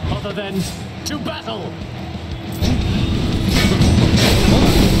 Hellspawn, other than to battle!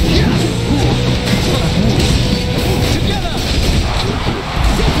 Together!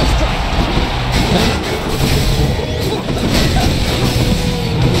 Take the strike!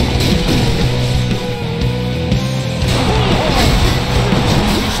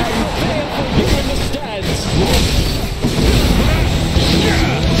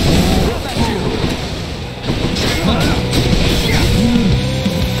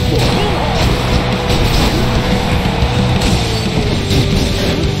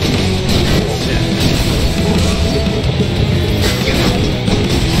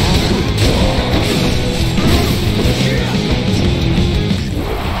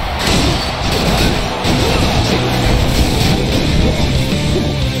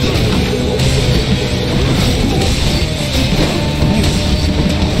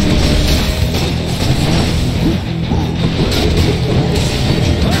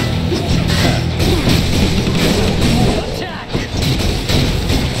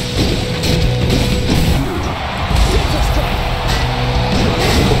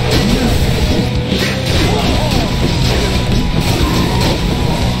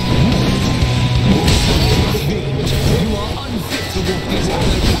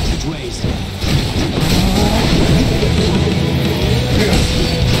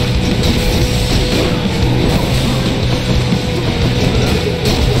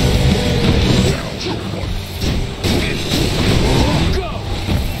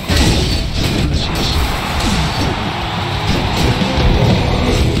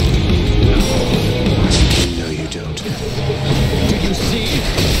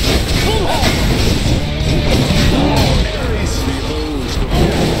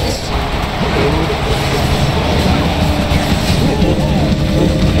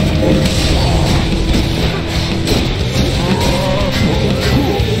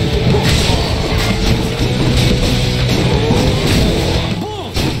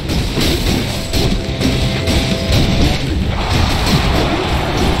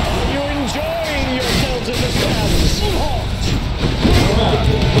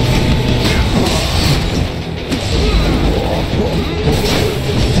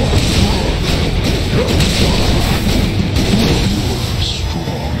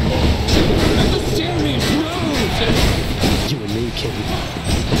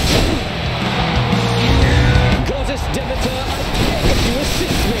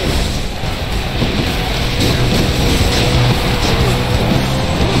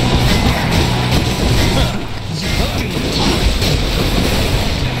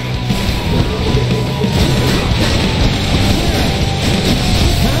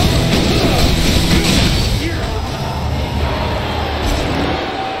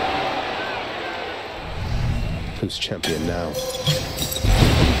 Who's champion now?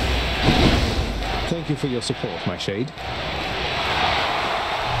 Thank you for your support, my shade.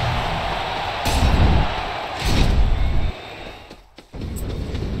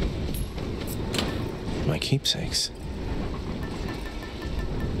 My keepsakes.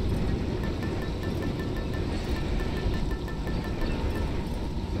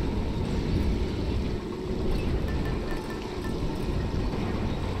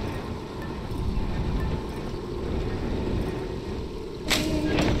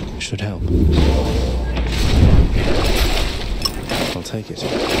 should help. I'll take it.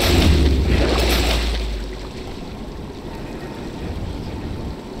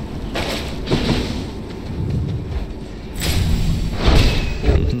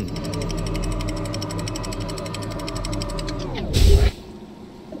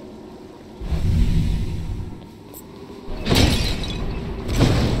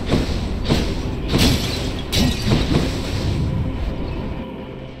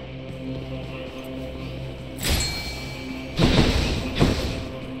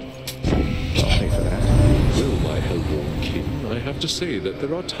 To say that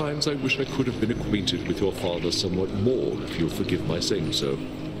there are times I wish I could have been acquainted with your father somewhat more, if you'll forgive my saying so.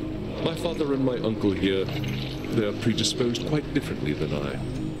 My father and my uncle here, they're predisposed quite differently than I.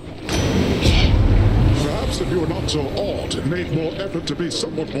 Perhaps if you were not so odd and made more effort to be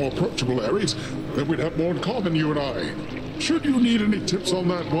somewhat more approachable, 𝗟𝗓𝗡, then we'd have more in common, you and I. Should you need any tips on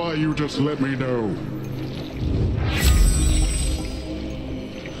that, why, you just let me know.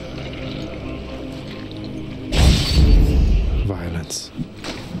 Violence.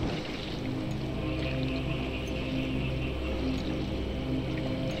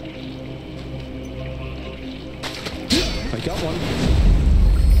 I got one.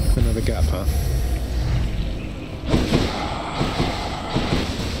 Another gap, huh?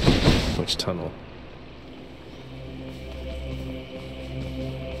 Which tunnel?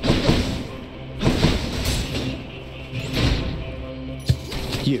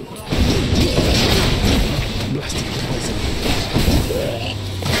 You. Blasted poison.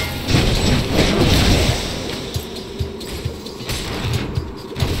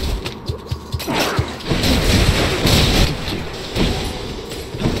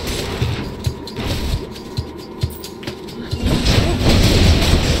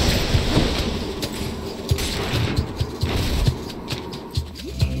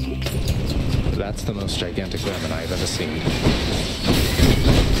 That's the most gigantic vermin I've ever seen.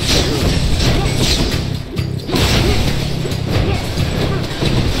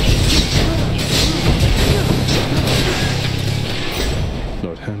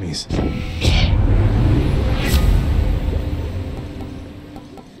 Hermes. Time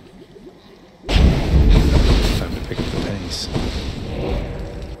to pick up the pace.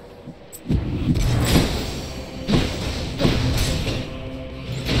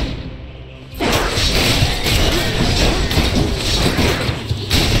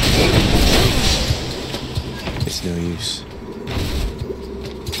 It's no use.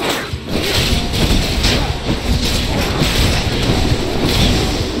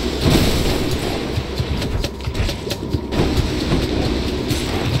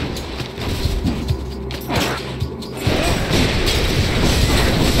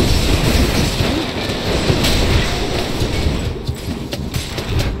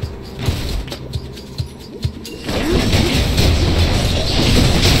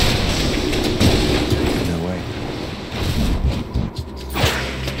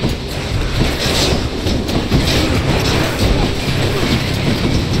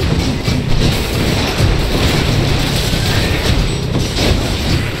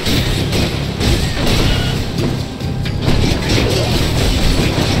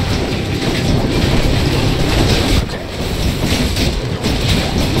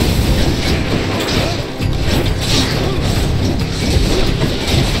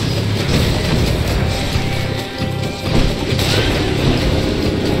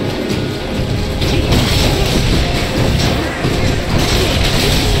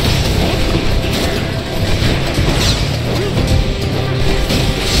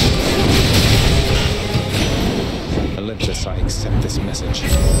 I accept this message.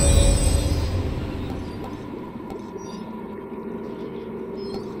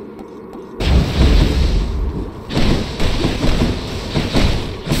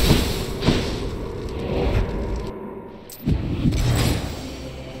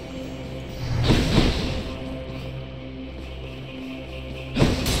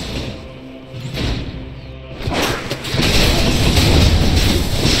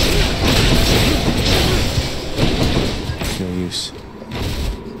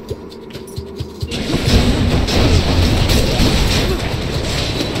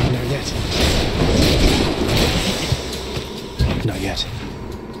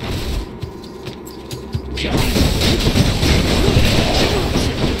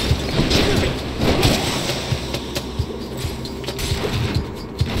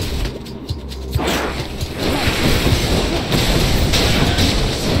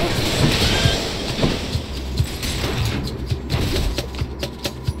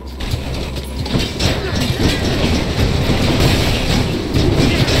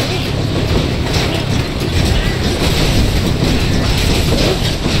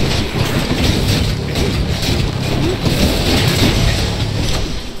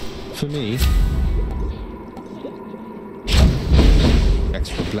 For me?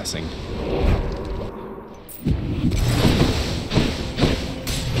 Extra blessing.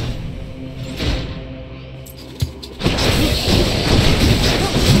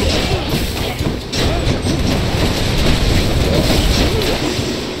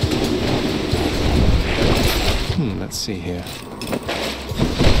 Let's see here.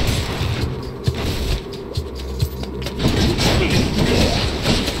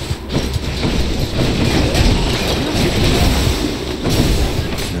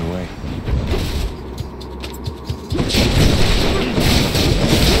 No way.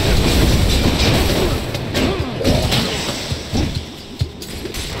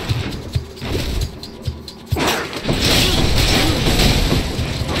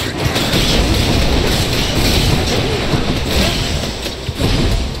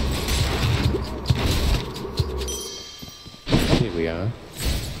 Here we are.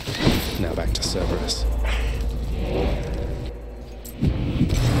 Now back to Cerberus.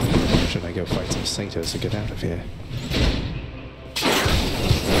 Should I go fight some satyrs to get out of here?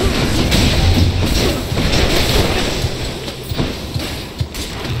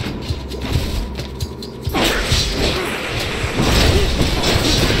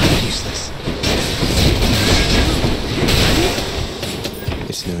 Useless.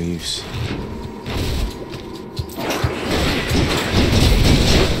 It's no use.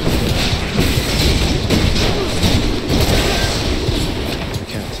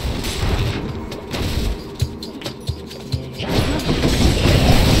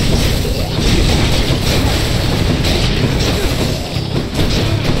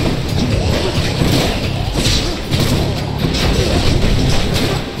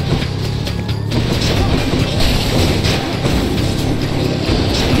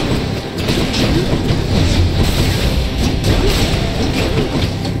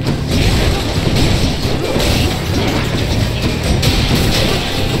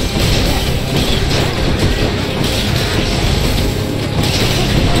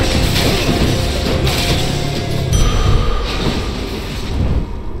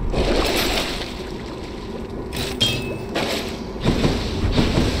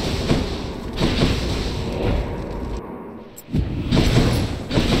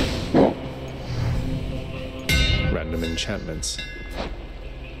 Random enchantments.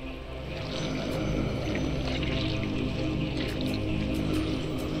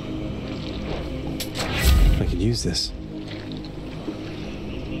 I could use this.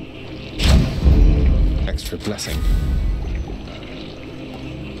 Extra blessing.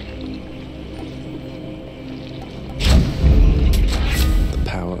 The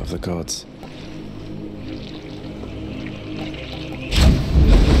power of the gods.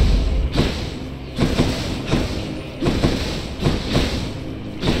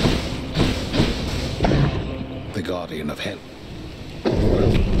 The guardian of hell.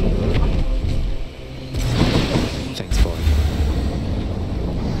 Thanks, boy.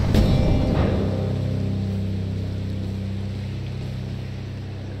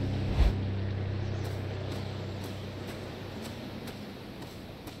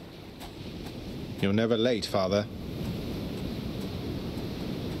 You're never late, Father.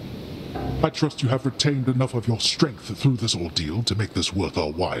 I trust you have retained enough of your strength through this ordeal to make this worth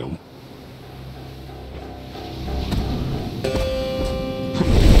our while.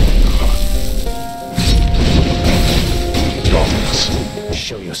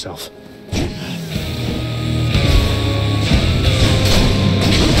 Show yourself.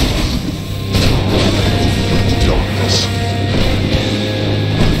 Darkness.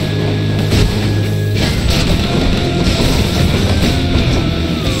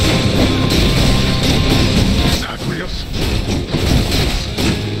 Zagreus.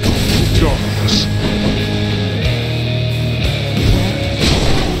 Darkness.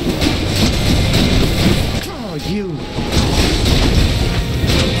 Oh, you.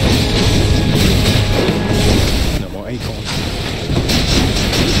 No more acorns.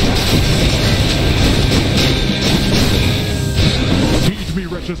 Heed me,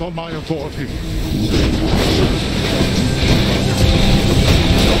 wretches, on my authority.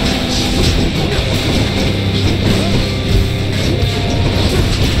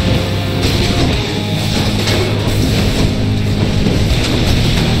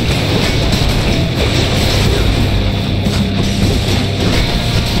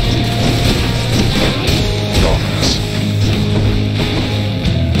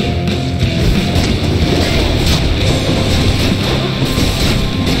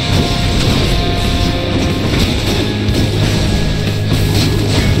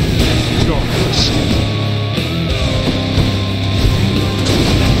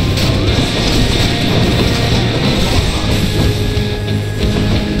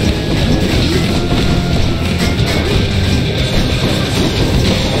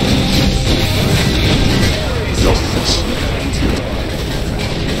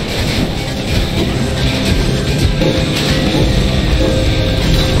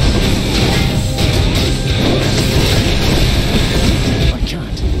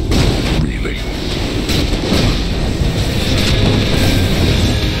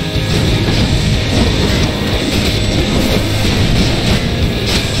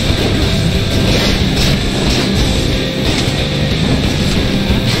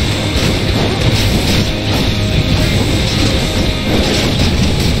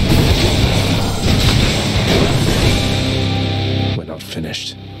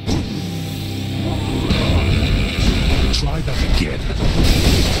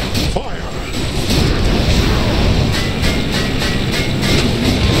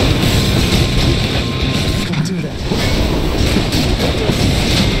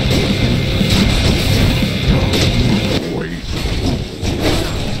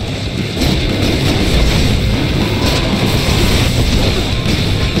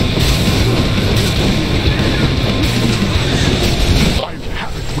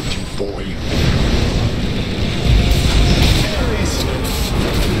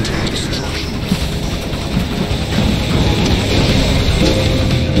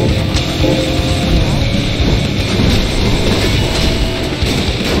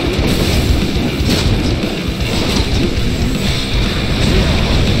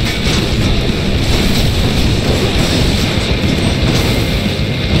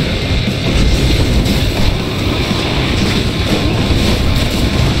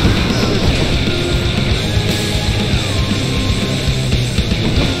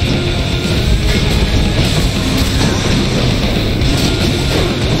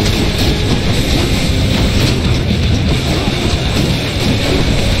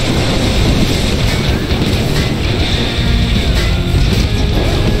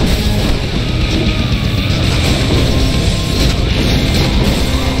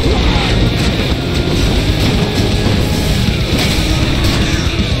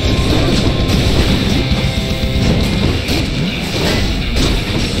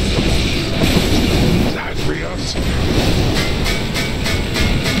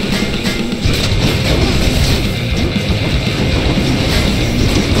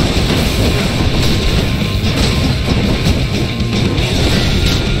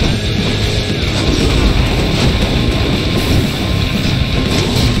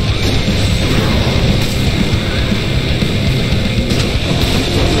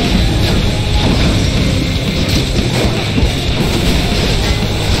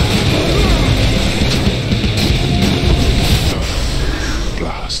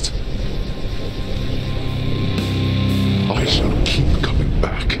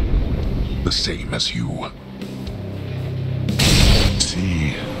 same as you.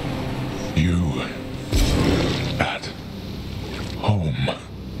 See you at home.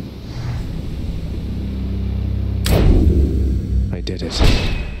 I did it.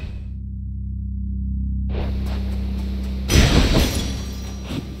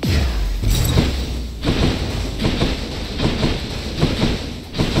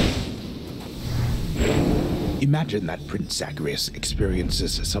 Imagine that Prince Zagreus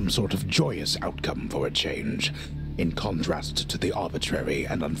experiences some sort of joyous outcome for a change, in contrast to the arbitrary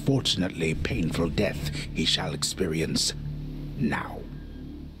and unfortunately painful death he shall experience now.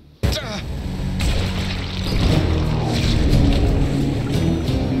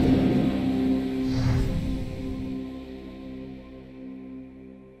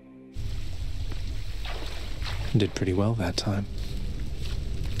 Did pretty well that time.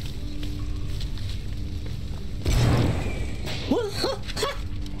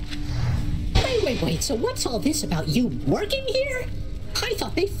 Wait, so what's all this about you working here? I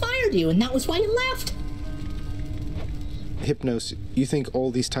thought they fired you and that was why you left. Hypnos, you think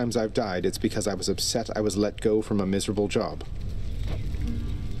all these times I've died, it's because I was upset I was let go from a miserable job?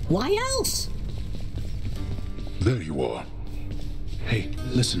 Why else? There you are. Hey,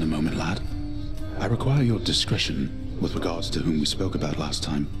 listen a moment, lad. I require your discretion with regards to whom we spoke about last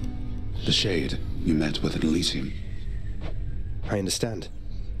time. The Shade you met with in Elysium. I understand.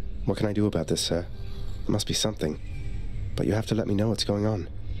 What can I do about this, sir? There must be something. But you have to let me know what's going on.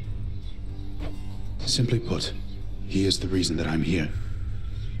 Simply put, he is the reason that I'm here.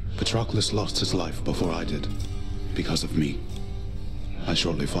 Patroclus lost his life before I did, because of me. I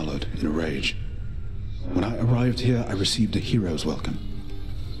shortly followed, in a rage. When I arrived here, I received a hero's welcome.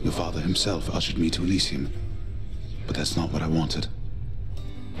 Your father himself ushered me to Elysium. But that's not what I wanted.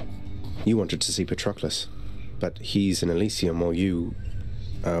 You wanted to see Patroclus, but he's in Elysium while you...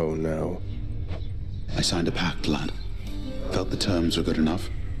 Oh, no. I signed a pact, lad. Felt the terms were good enough.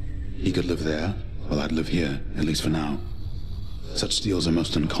 He could live there, while I'd live here, at least for now. Such deals are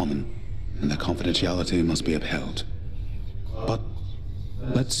most uncommon, and their confidentiality must be upheld. But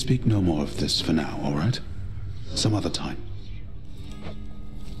let's speak no more of this for now, all right? Some other time.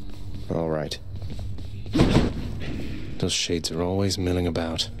 All right. Those shades are always milling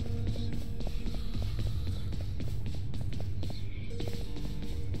about.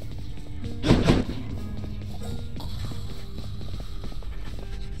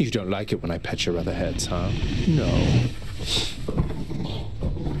 You don't like it when I pet your other heads, huh? No.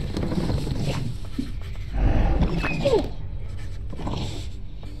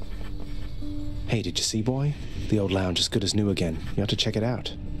 Hey, did you see, boy? The old lounge is good as new again. You have to check it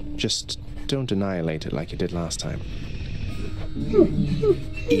out. Just don't annihilate it like you did last time.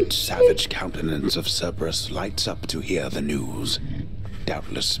 Each savage countenance of Cerberus lights up to hear the news,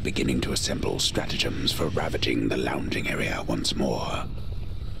 doubtless beginning to assemble stratagems for ravaging the lounging area once more.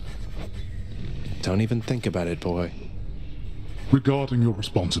 Don't even think about it, boy. Regarding your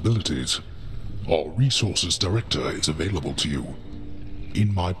responsibilities, our resources director is available to you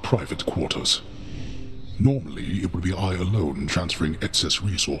in my private quarters. Normally, it would be I alone transferring excess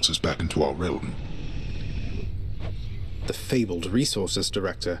resources back into our realm. The fabled resources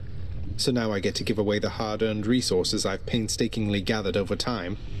director. So now I get to give away the hard-earned resources I've painstakingly gathered over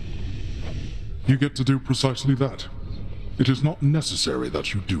time. You get to do precisely that. It is not necessary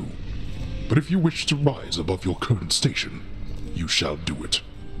that you do. But if you wish to rise above your current station, you shall do it.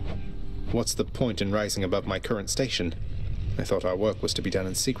 What's the point in rising above my current station? I thought our work was to be done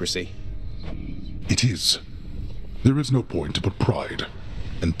in secrecy. It is. There is no point but pride,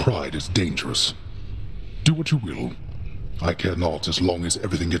 and pride is dangerous. Do what you will. I care not as long as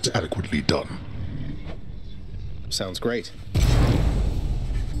everything gets adequately done. Sounds great.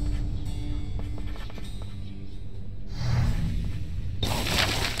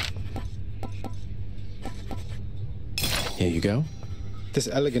 Here you go. This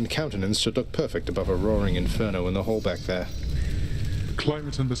elegant countenance should look perfect above a roaring inferno in the hall back there. The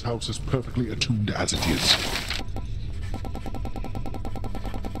climate in this house is perfectly attuned as it is.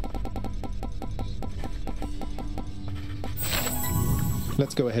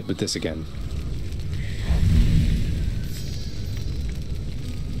 Let's go ahead with this again.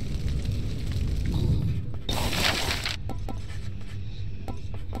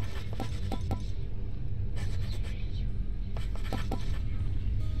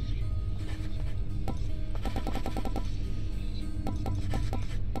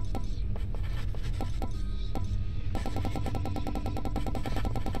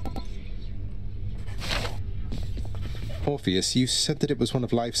 Orpheus, you said that it was one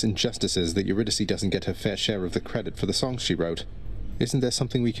of life's injustices that Eurydice doesn't get her fair share of the credit for the songs she wrote. Isn't there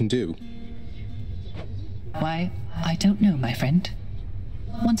something we can do? Why, I don't know, my friend.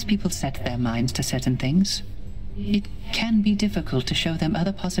 Once people set their minds to certain things, it can be difficult to show them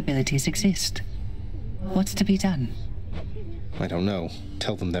other possibilities exist. What's to be done? I don't know.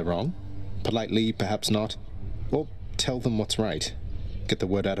 Tell them they're wrong? Politely, perhaps not. Or tell them what's right. Get the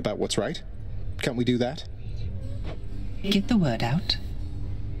word out about what's right? Can't we do that? Get the word out?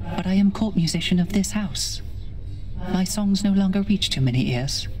 But I am court musician of this house. My songs no longer reach too many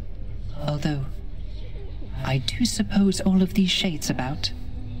ears. Although, I do suppose all of these shades about,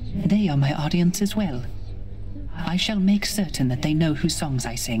 they are my audience as well. I shall make certain that they know whose songs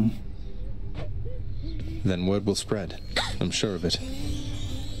I sing. Then word will spread. I'm sure of it.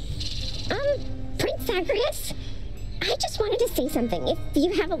 Prince Zagreus? I just wanted to say something. If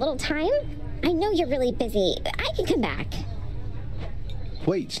you have a little time, I know you're really busy. I can come back.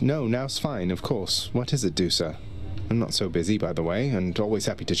 Wait, no, now's fine, of course. What is it, 𝗓𝗓? I'm not so busy, by the way, and always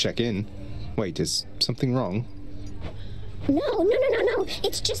happy to check in. Wait, is something wrong? No.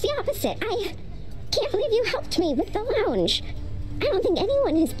 It's just the opposite. I can't believe you helped me with the lounge. I don't think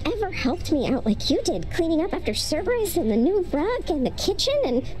anyone has ever helped me out like you did, cleaning up after Cerberus and the new rug and the kitchen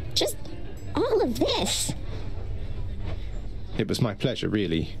and just all of this. It was my pleasure,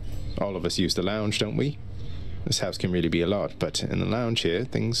 really. All of us use the lounge, don't we? This house can really be a lot, but in the lounge here,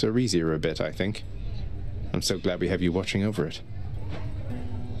 things are easier a bit, I think. I'm so glad we have you watching over it.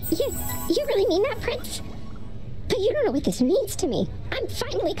 You really mean that, Prince? But you don't know what this means to me. I'm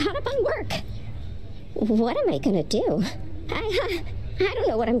finally caught up on work. What am I gonna do? I don't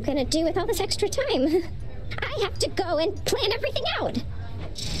know what I'm gonna do with all this extra time. I have to go and plan everything out.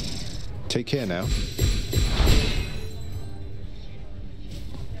 Take care now.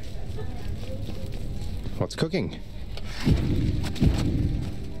 What's cooking?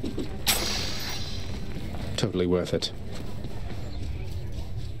 Totally worth it.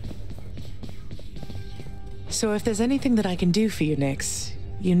 So if there's anything that I can do for you, Nyx,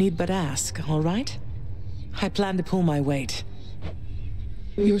 you need but ask, all right? I plan to pull my weight.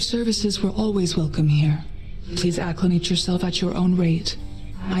 Your services were always welcome here. Please acclimate yourself at your own rate.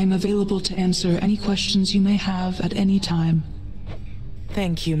 I am available to answer any questions you may have at any time.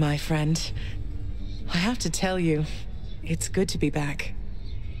 Thank you, my friend. I have to tell you, it's good to be back.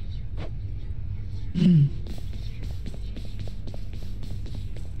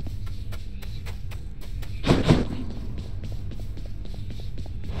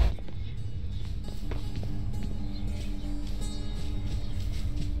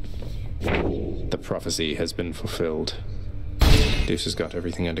 The prophecy has been fulfilled. 𝗓𝗓 has got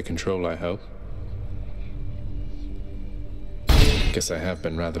everything under control, I hope. Guess I have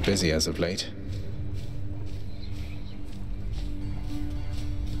been rather busy as of late.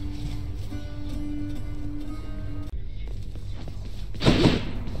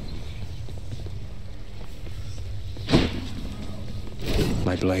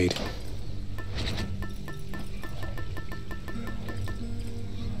 My blade.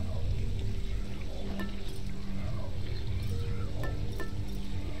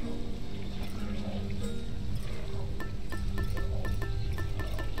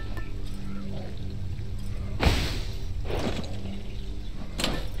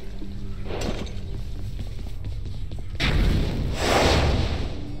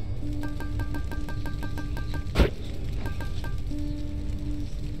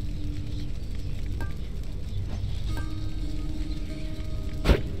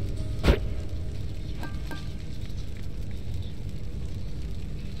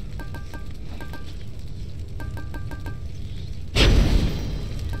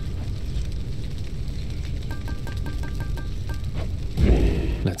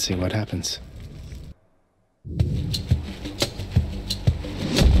 Let's see what happens.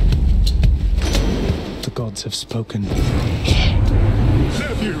 The gods have spoken.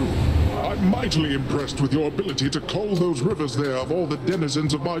 Nephew, I'm mightily impressed with your ability to cull those rivers there of all the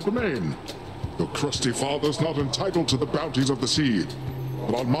denizens of my domain. Your crusty father's not entitled to the bounties of the sea,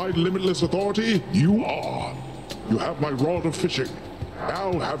 but on my limitless authority, you are. You have my rod of fishing.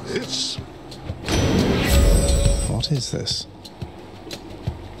 Now have this. What is this?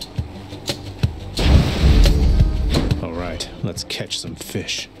 All right, let's catch some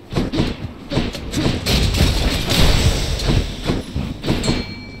fish.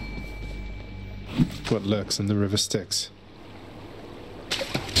 What lurks in the river Styx?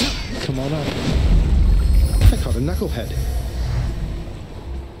 Come on up. I caught a knucklehead.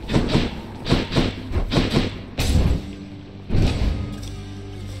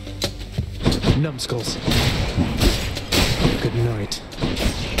 Numbskulls. Good night.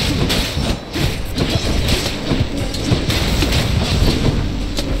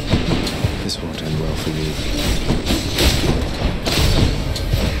 This won't end well for me.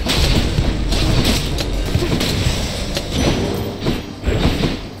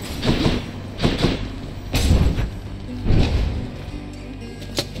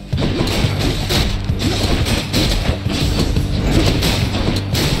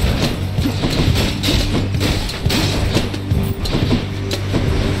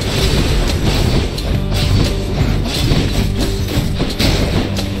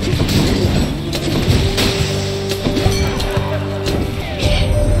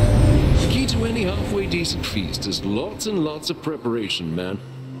 Feast is lots and lots of preparation, man.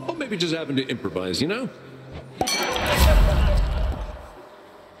 Or maybe just having to improvise, you know?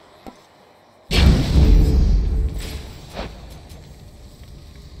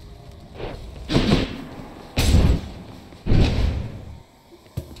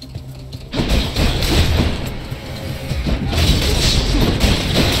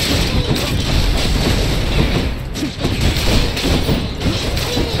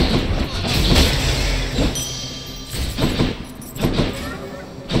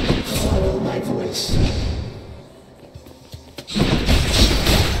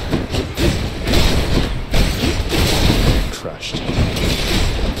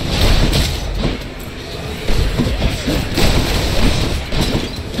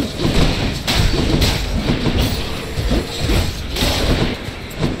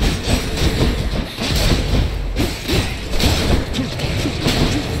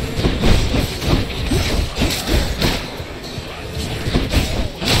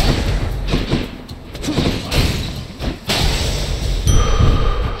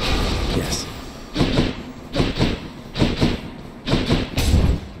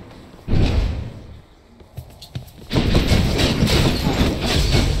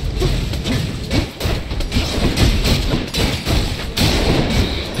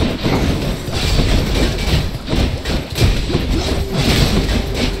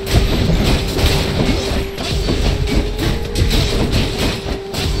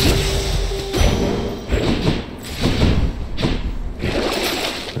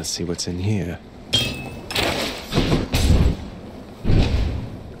 See what's in here.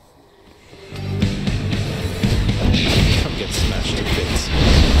 Come get smashed to bits.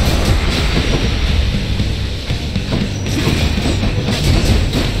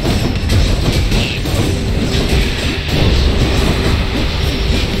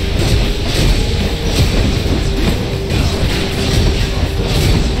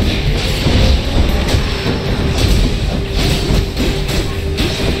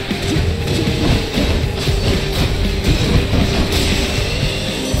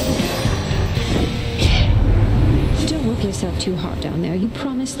 Too hard down there, you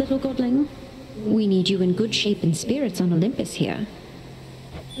promise, little godling? We need you in good shape and spirits on Olympus here.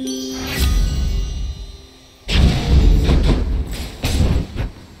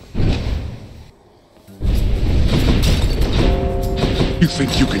 You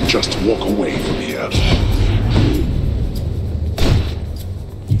think you can just walk away from here?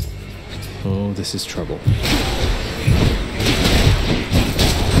 Oh, this is trouble.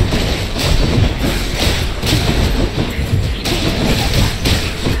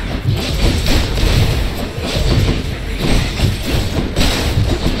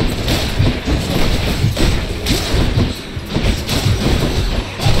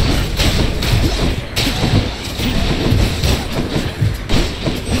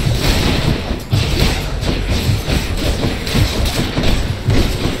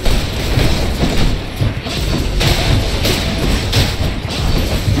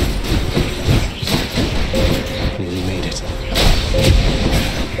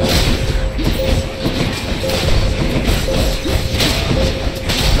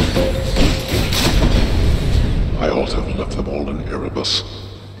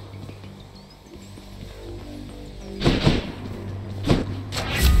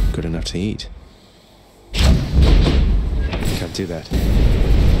 good enough to eat. Can't do that.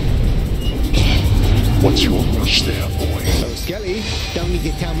 What's your rush there, boy? Oh, Skelly, don't need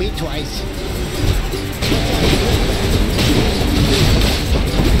to tell me twice.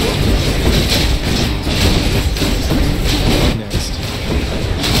 Next.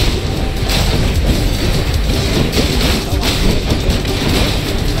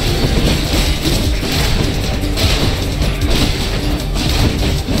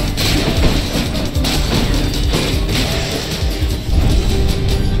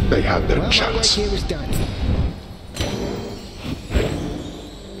 They had their Well, my work chance. here was done.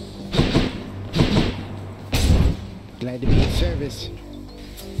 Glad to be of service.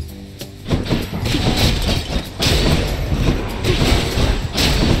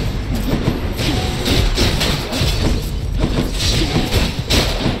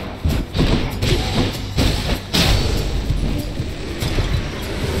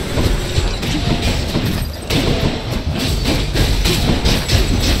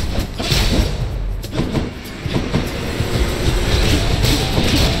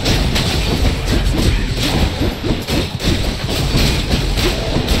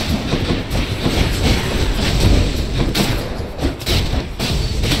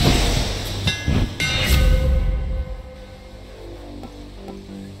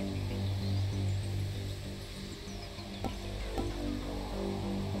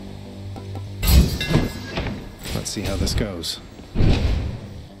 Let's see how this goes.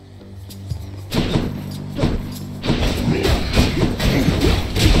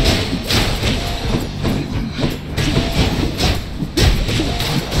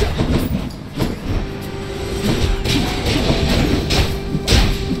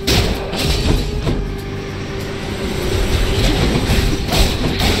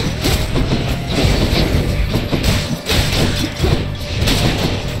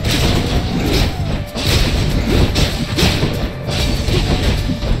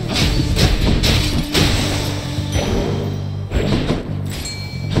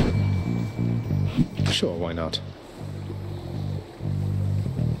 Sure, why not?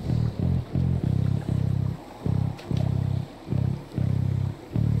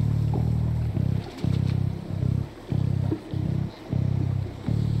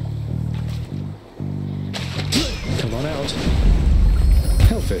 Come on out.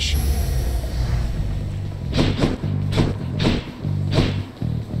 Hellfish.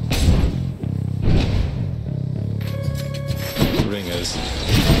 Ringers.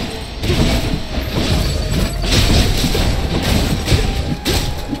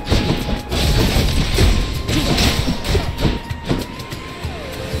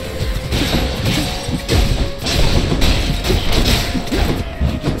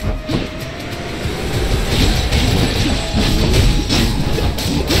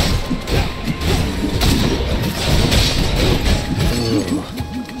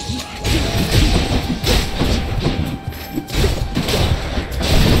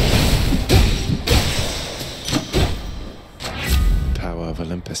 Power of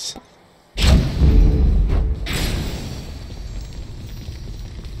Olympus.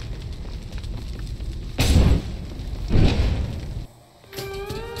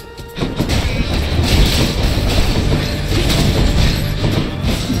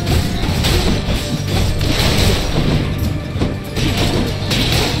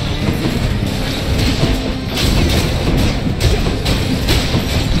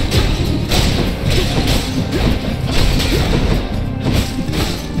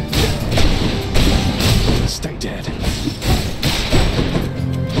 Stay dead.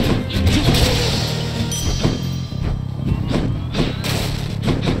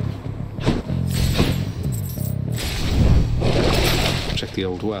 Check the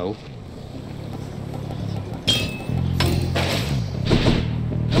old well.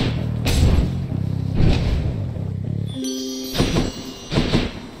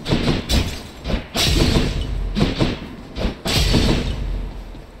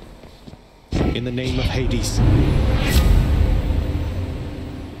 In the name of Hades.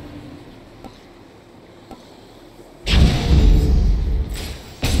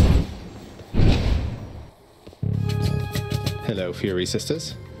 Hello, Fury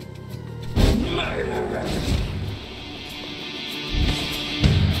Sisters.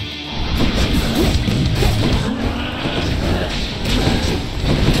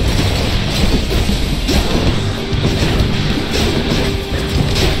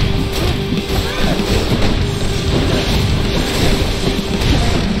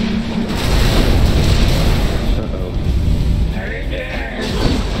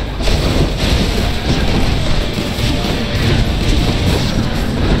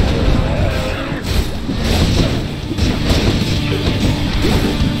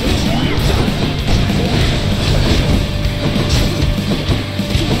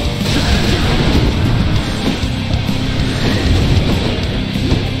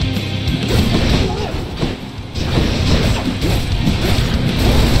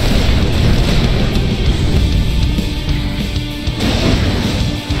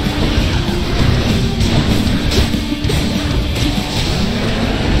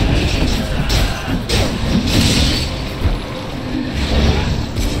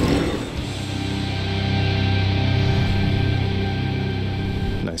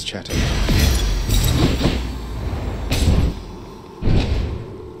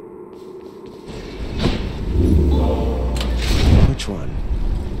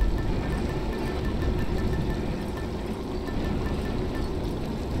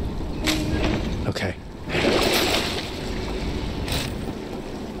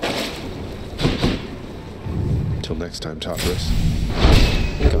 Until next time, Tartarus.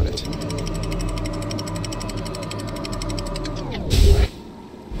 Got it.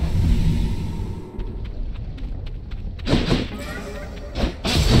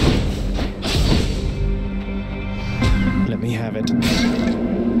 Let me have it.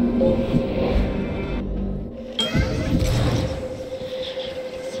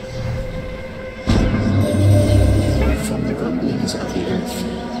 From the rumblings of the earth,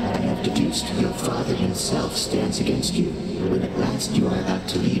 I have deduced your father himself stands against you when at last you are about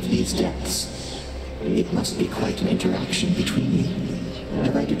to leave these depths. It must be quite an interaction between you.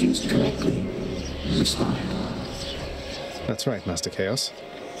 Have I deduced correctly? Respond. That's right, Master Chaos.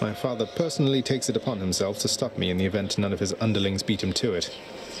 My father personally takes it upon himself to stop me in the event none of his underlings beat him to it.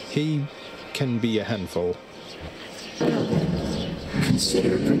 He can be a handful. Well then,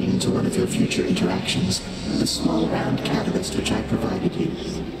 consider bringing to one of your future interactions the small round catalyst which I provided you.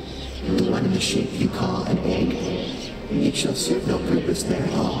 The one in the shape you call an egg. It shall serve no purpose there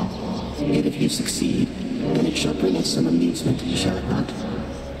at all. Yet if you succeed, then it shall bring us some amusement, shall it not?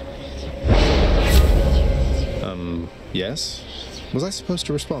 Yes? Was I supposed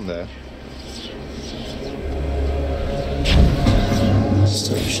to respond there?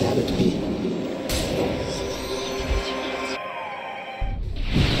 So shall it be.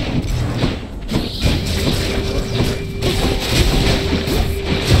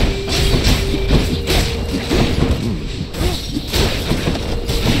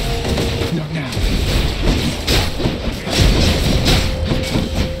 Not now.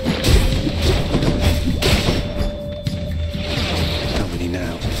 How many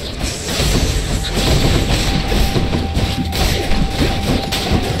now?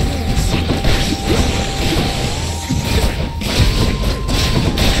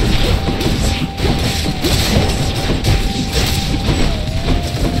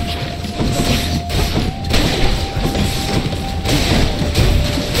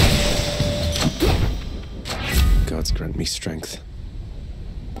 Gods grant me strength.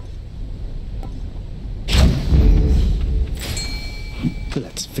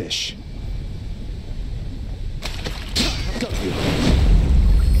 Let's fish. Got you.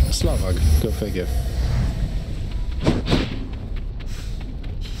 Slavog, go figure.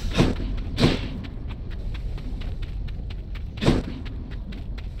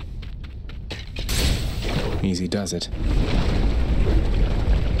 Easy does it.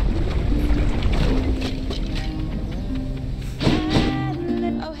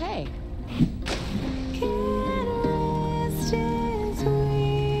 Oh, hey.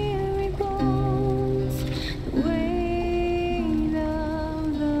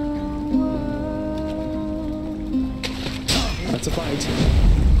 That's a bite.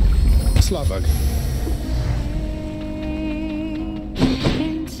 Slavog.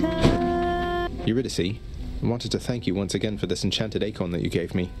 𝗟𝗓𝗘, I wanted to thank you once again for this enchanted acorn that you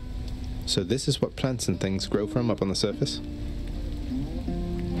gave me. So this is what plants and things grow from up on the surface?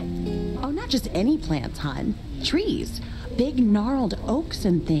 Oh, not just any plants, hon. Trees. Big gnarled oaks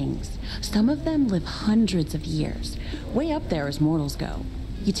and things. Some of them live hundreds of years. Way up there as mortals go.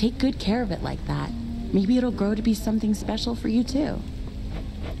 You take good care of it like that, maybe it'll grow to be something special for you too.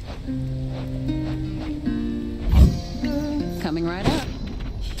 Coming right up.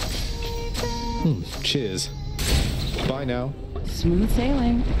 Cheers. Bye now. Smooth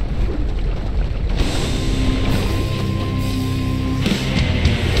sailing.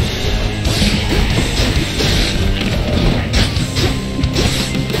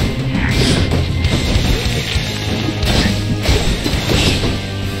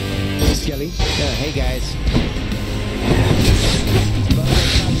 Skelly. Hey guys.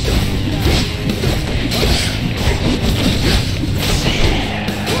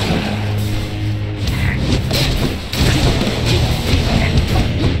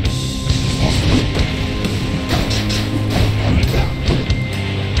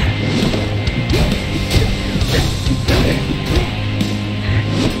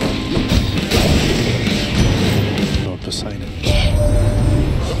 Lord Poseidon.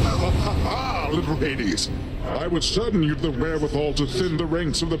 Little Hades, I was certain you'd the wherewithal to thin the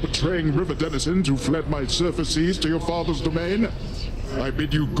ranks of the betraying river denizens who fled my surface seas to your father's domain. I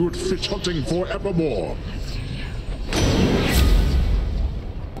bid you good fish hunting forevermore.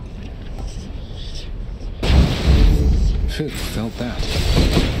 Phew, felt that.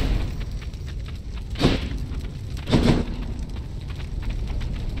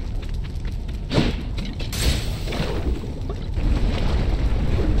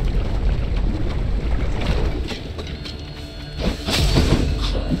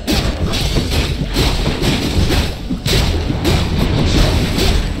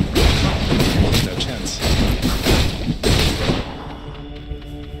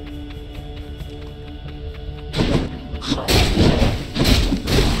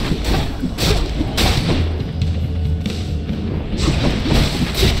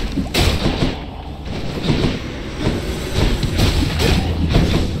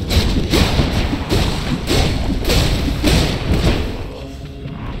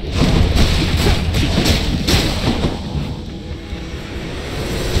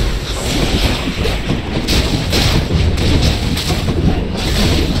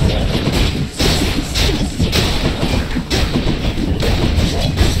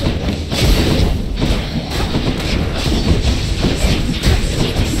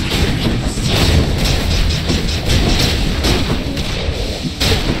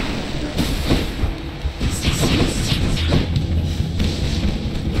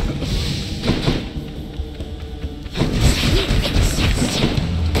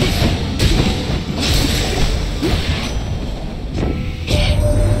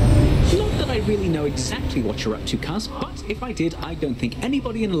 exactly what you're up to, cuz, but if I did, I don't think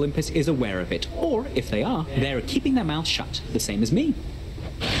anybody in Olympus is aware of it. Or, if they are, they're keeping their mouths shut, the same as me.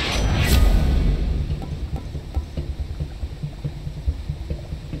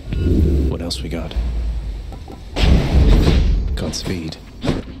 What else we got? Godspeed.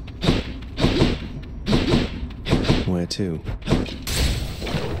 Where to?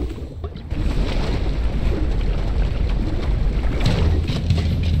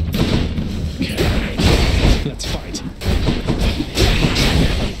 Let's fight.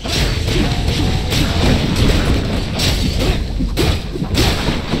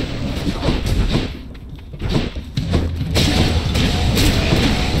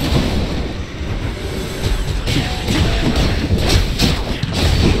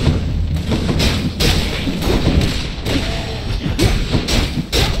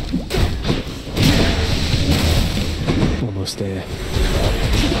 Almost there.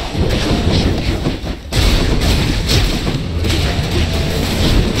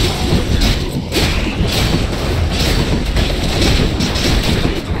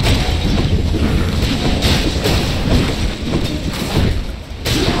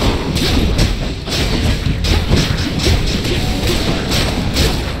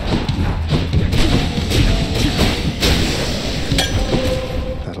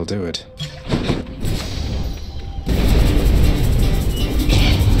 That'll do it.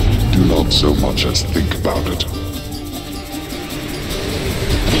 Do not so much as think about it.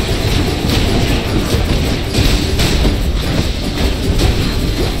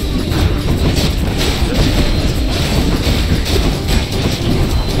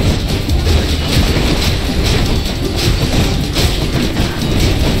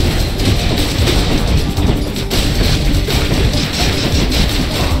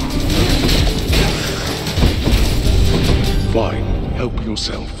 Fine, help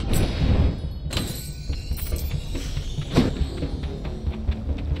yourself.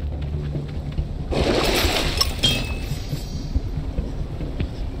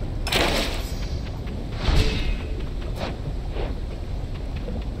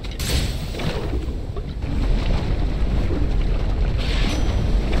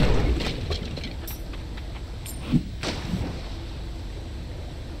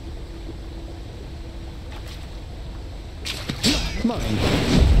 Mine.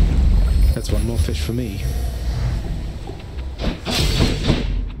 That's one more fish for me.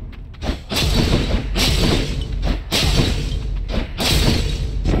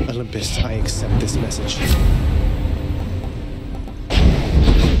 Olympus, I accept this message.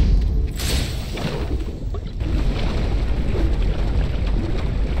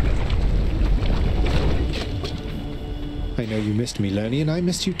 I know you missed me, Lernie, and I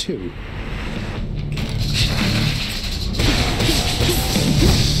missed you too.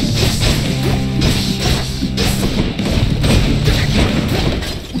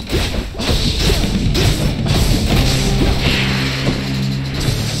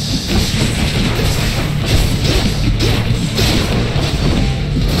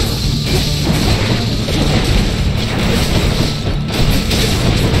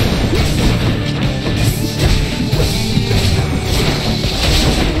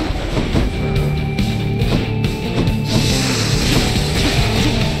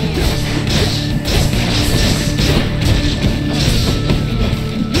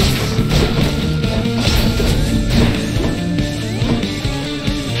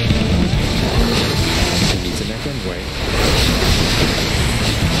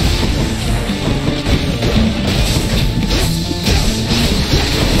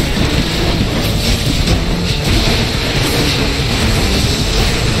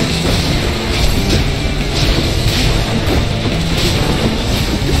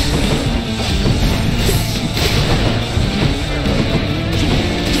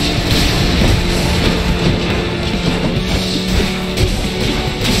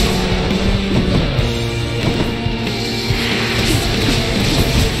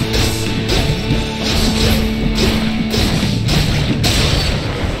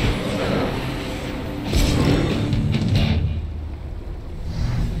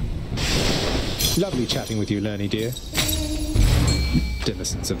 Lovely chatting with you, Lernie dear.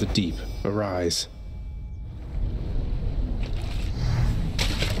 Denizens of the deep, arise.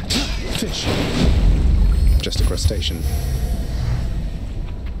 Fish. Just a crustacean.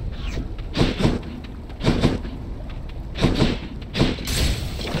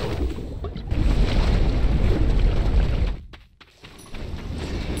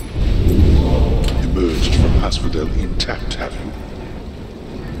 Emerged from Asphodel intact, have you?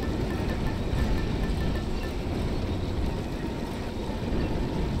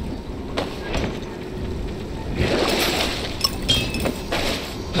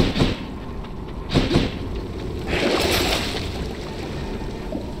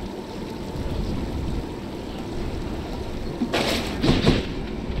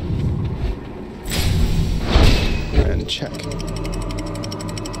 check.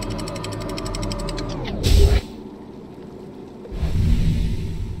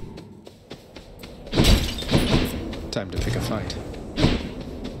 Time to pick a fight.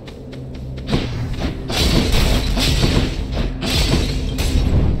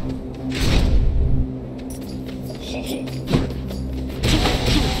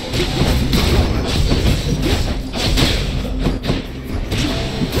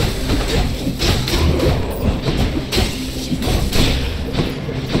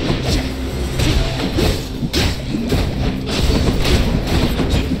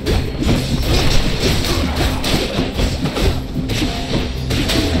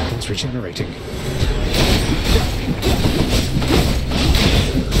 Regenerating.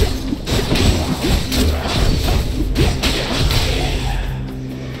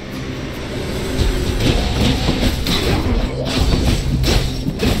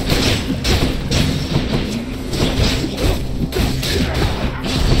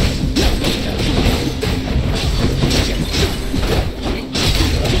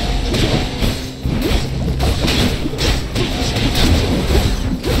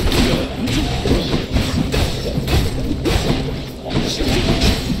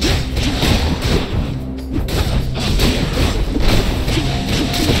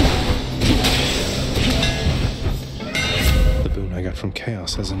 From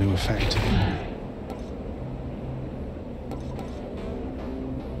chaos has a new effect.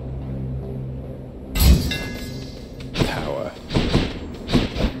 Power.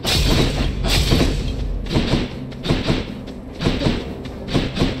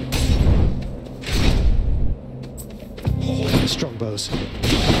 Strong bows.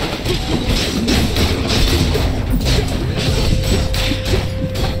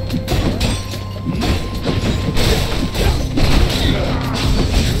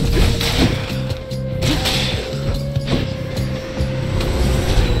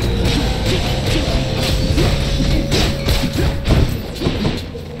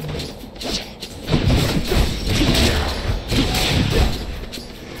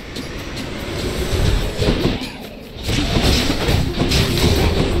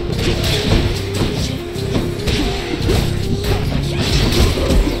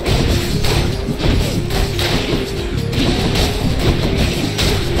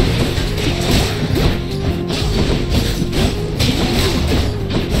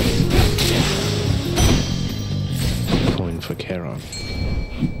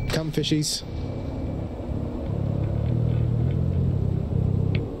 Come, fishies.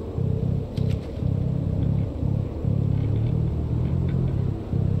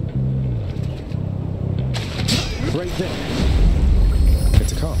 Right there.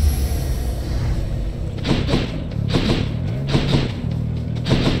 It's a car.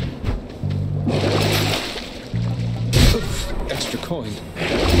 Oof, extra coin.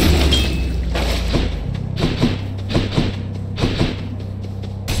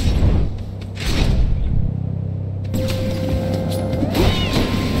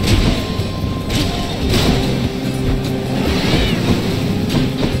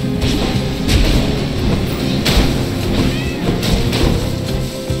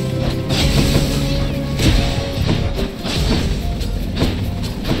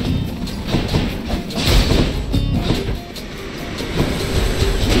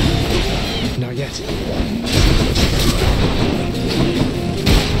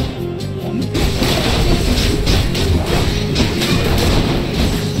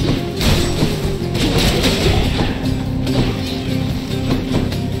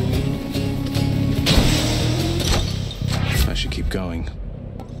 Going.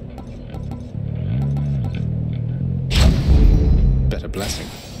 Better blessing.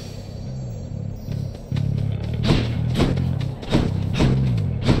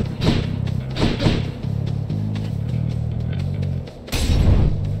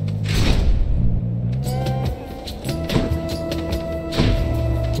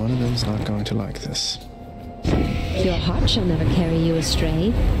 One of them's not going to like this. Your heart shall never carry you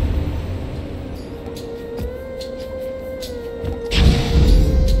astray.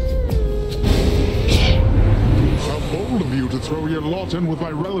 Of you to throw your lot in with my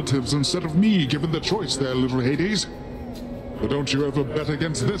relatives instead of me, given the choice there, little Hades. But don't you ever bet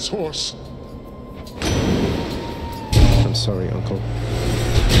against this horse. I'm sorry, Uncle.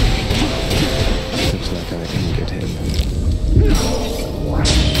 Looks like I injured him.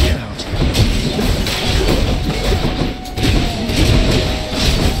 Get out.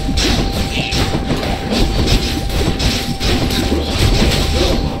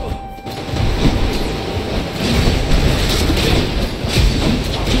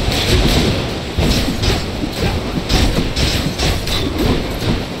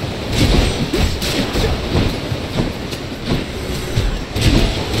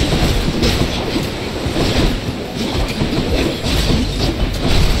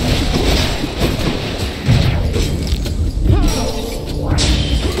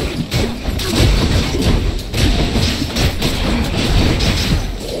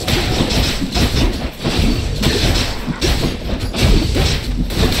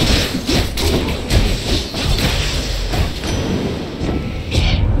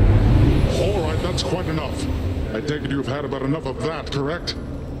 enough of that, correct?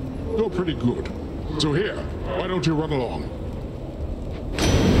 You're pretty good. So here, why don't you run along?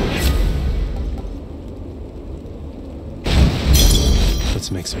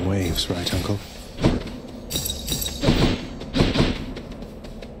 Let's make some waves, right, Uncle?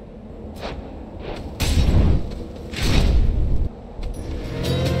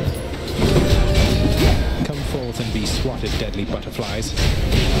 Come forth and be swatted, deadly butterflies.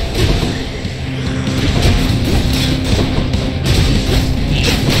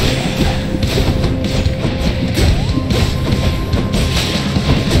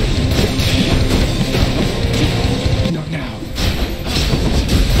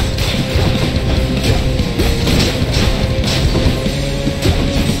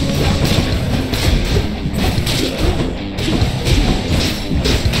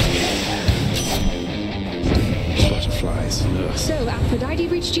 So, Aphrodite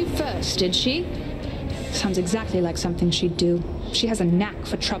reached you first, did she? Sounds exactly like something she'd do. She has a knack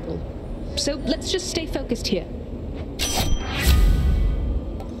for trouble. So, let's just stay focused here.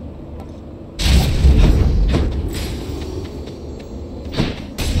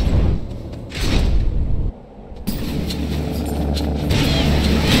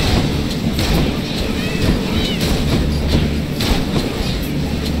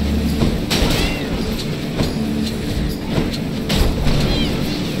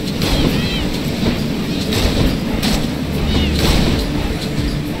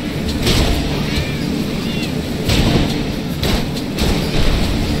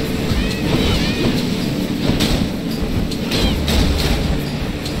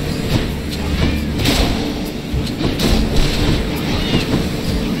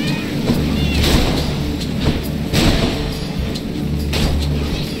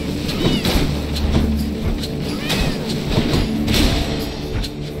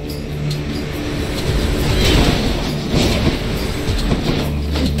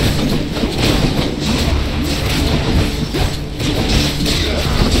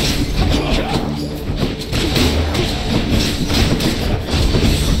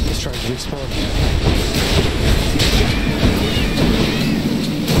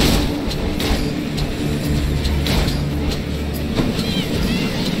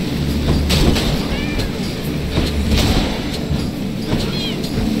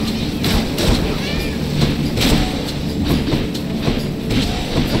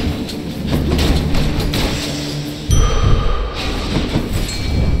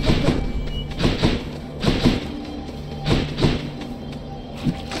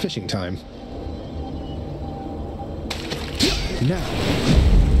 Fishing time. Now,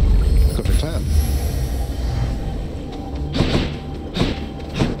 got a plan.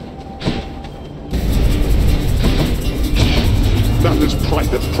 That is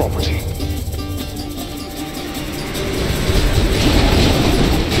private property.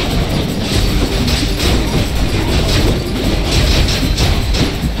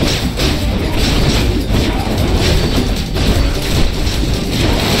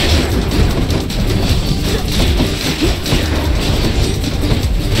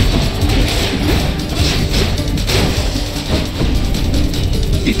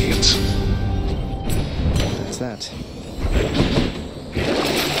 Idiots. What's that?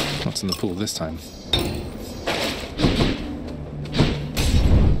 What's in the pool this time?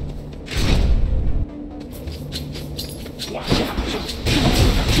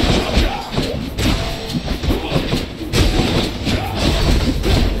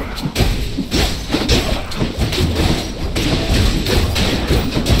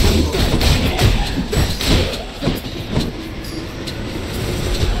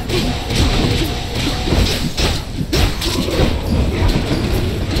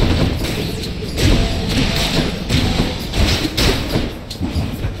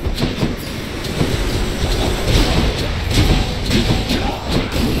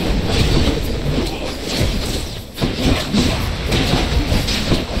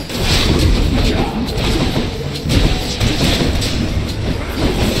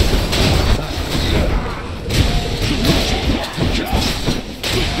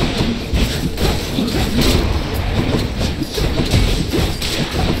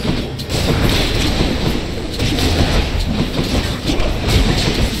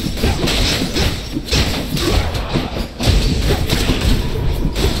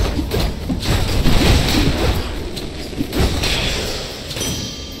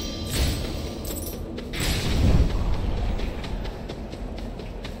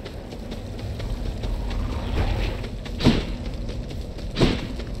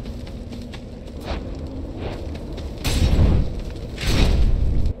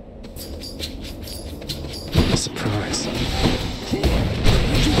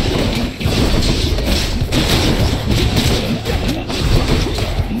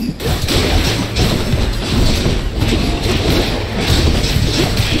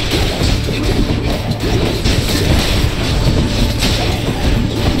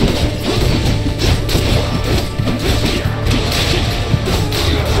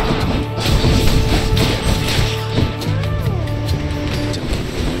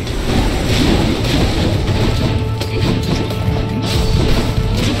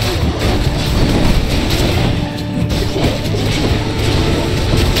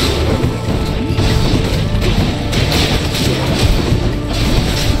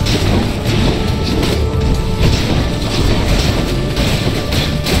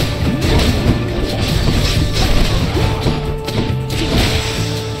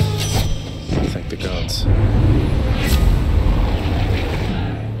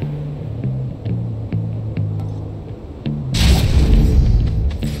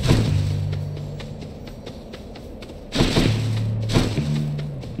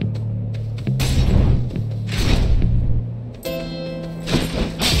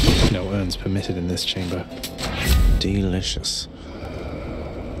 this chamber. Delicious.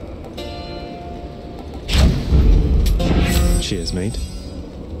 Cheers, mate.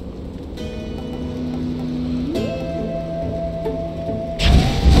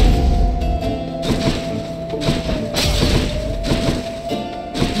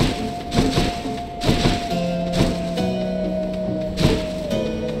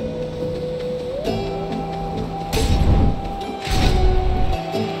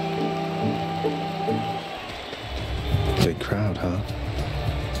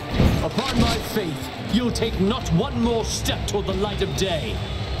 Upon my faith, you'll take not one more step toward the light of day.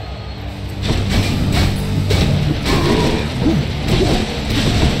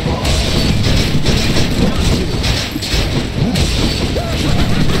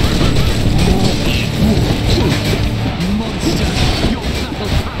 Monster, your battle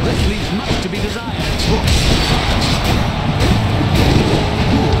prowess leaves much to be desired.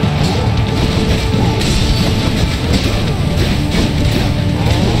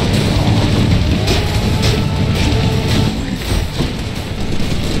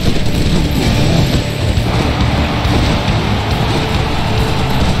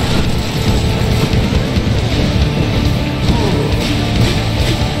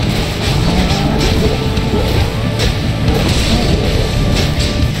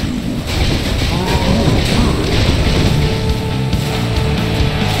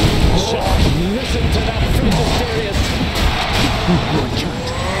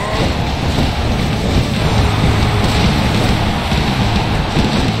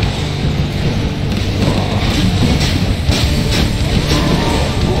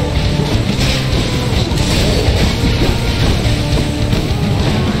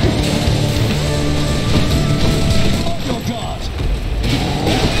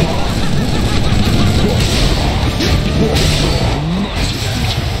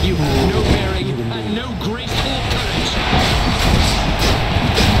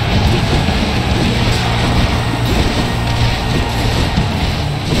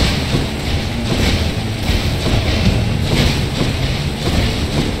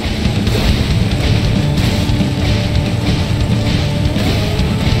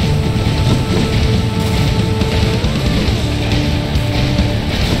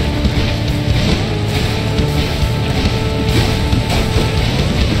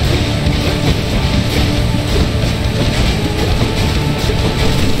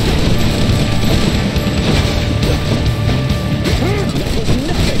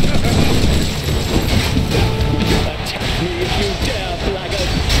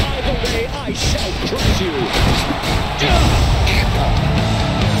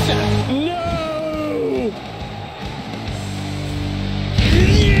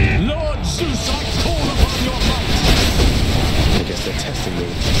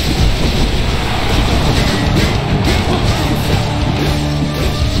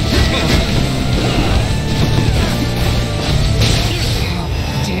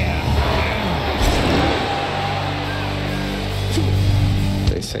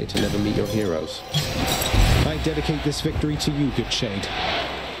 To never meet your heroes. I dedicate this victory to you, good Shade.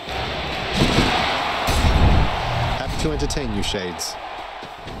 Happy to entertain you, Shades.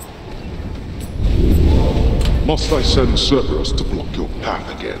 Must I send Cerberus to block your path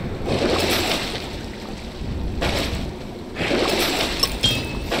again?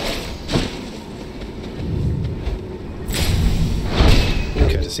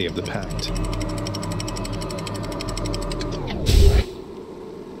 Courtesy of the Pact.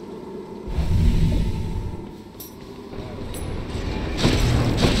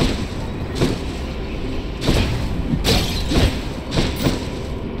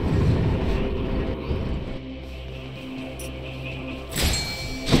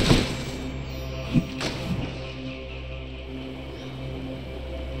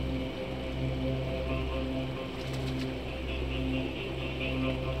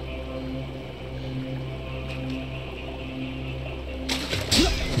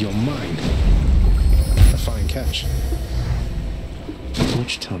 You're mine. A fine catch.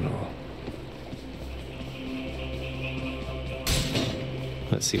 Which tunnel?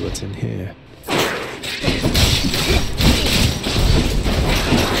 Let's see what's in here.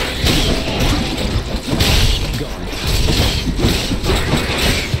 Gone.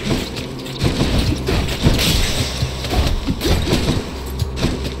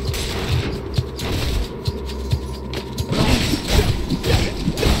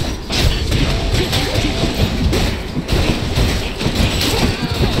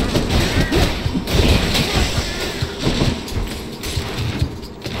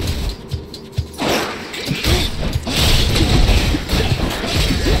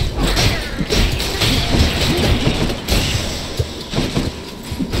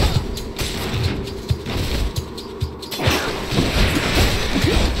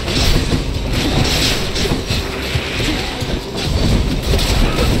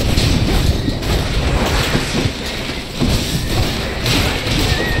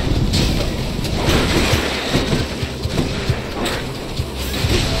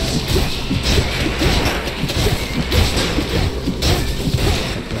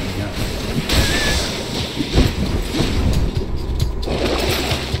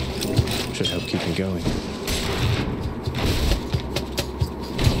 going.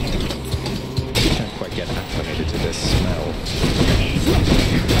 Can't quite get acclimated to this smell.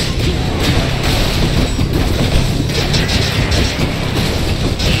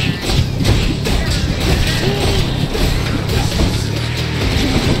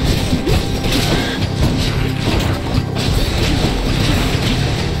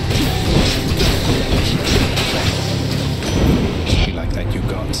 You like that, you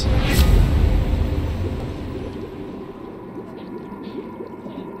gods?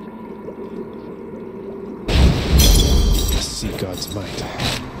 See God's might.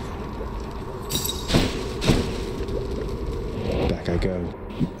 Back I go.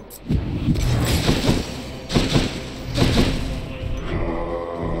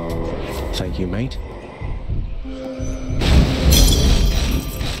 Thank you, mate.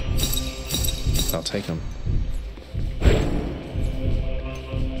 I'll take them.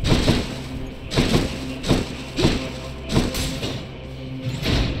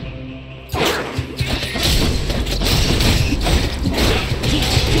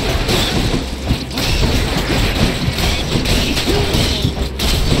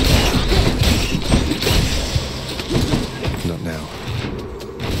 Not now.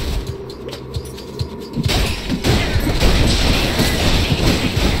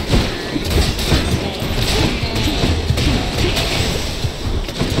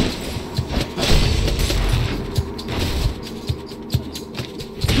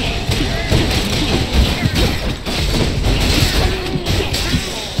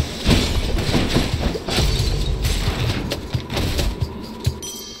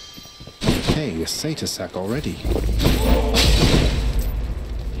 Hey, a sotto sack already.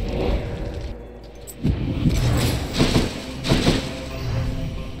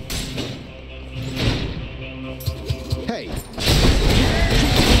 Hey!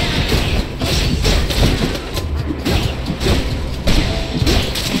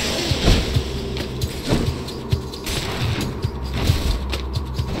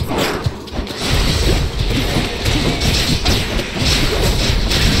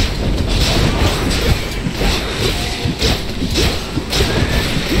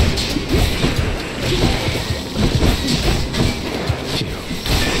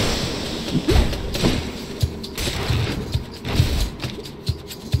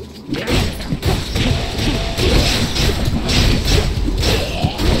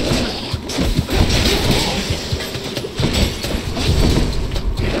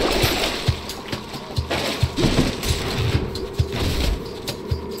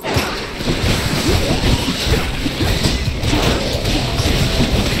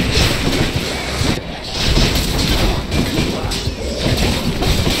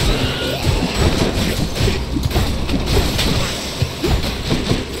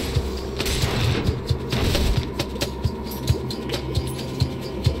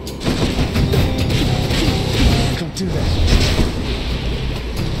 Do that.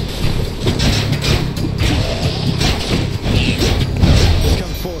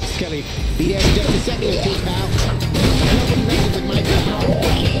 Come forth, Skelly. Be there in just a second or two, pal. Nobody messes with my power.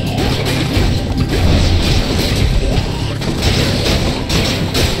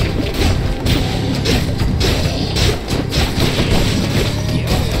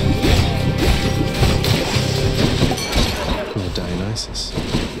 Oh, Dionysus.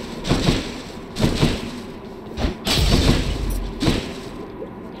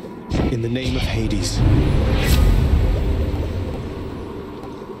 In the name of Hades.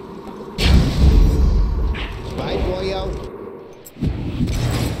 Bye, boyo.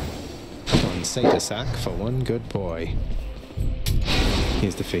 One sotto sack for one good boy.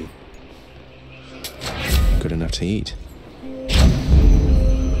 Here's the fee. Good enough to eat.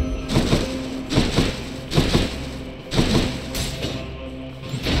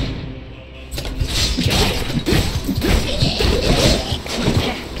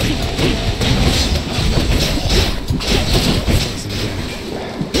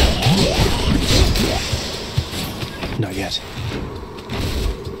 Not yet.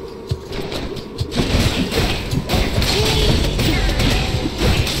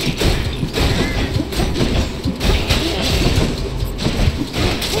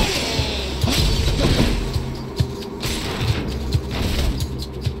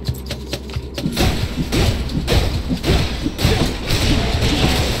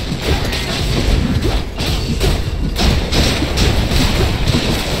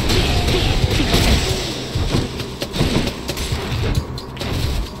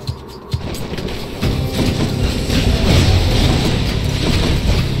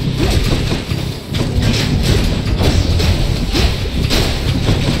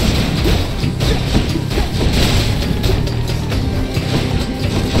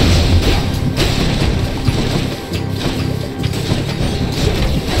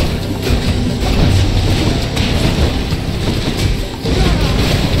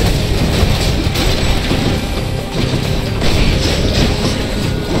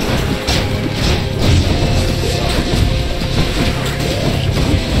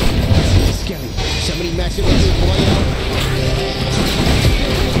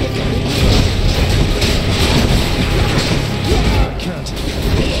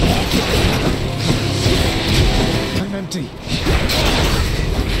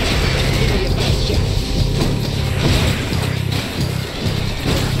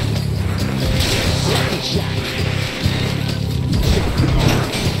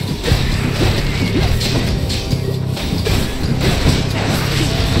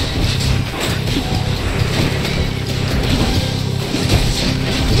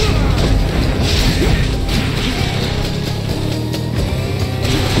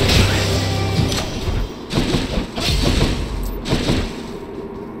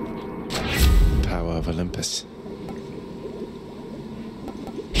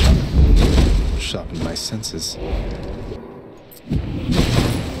 Sharpen my senses.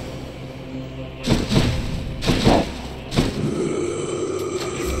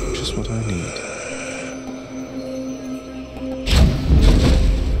 Just what I need.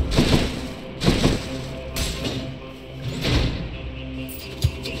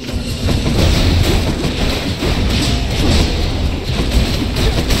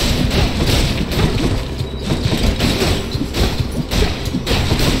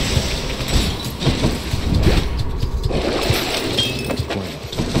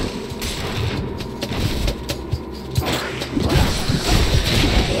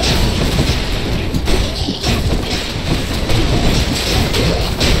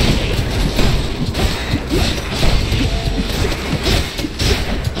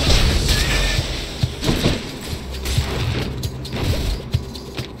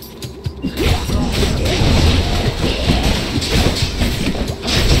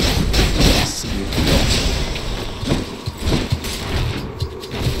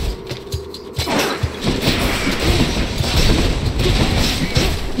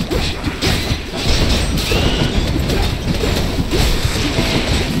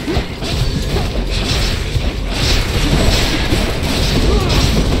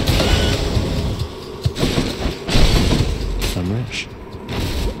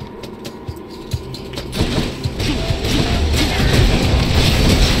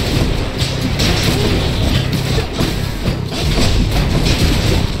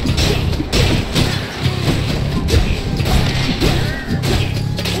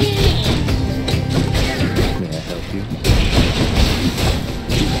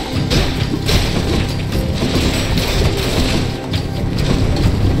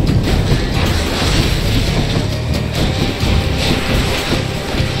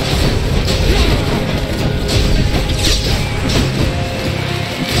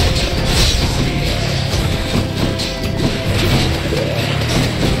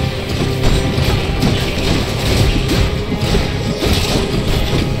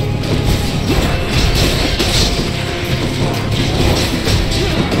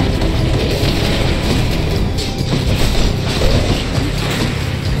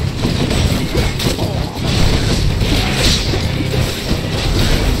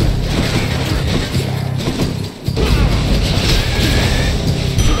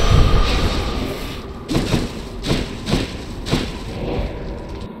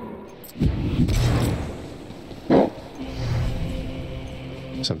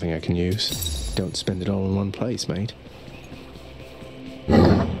 Something I can use. Don't spend it all in one place, mate.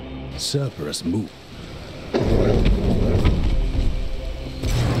 Cerberus move.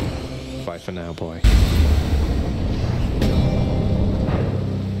 Bye for now, boy.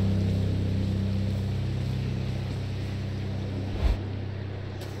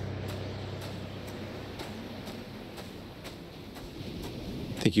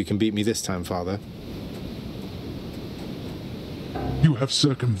 Think you can beat me this time, Father? You have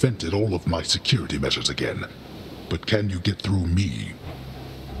circumvented all of my security measures again, but can you get through me?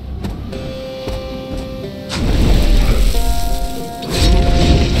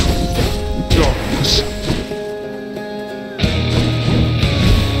 Darkness.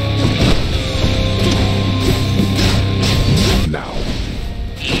 Now.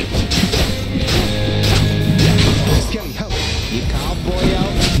 Skelly, help! You cowboy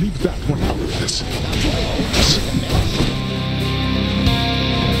out? Leave that one out of this.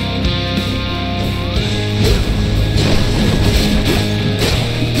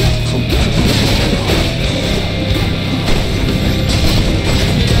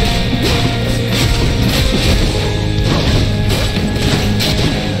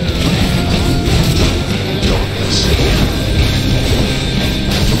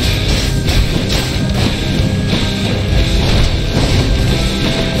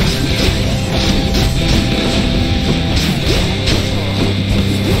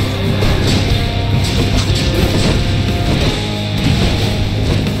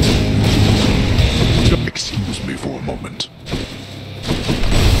 Excuse me for a moment.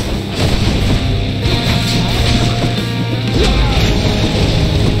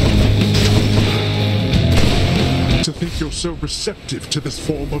 To think you're so receptive to this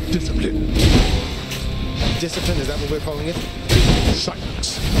form of discipline. Discipline, is that what we're calling it?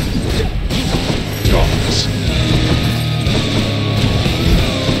 Silence. Dogs.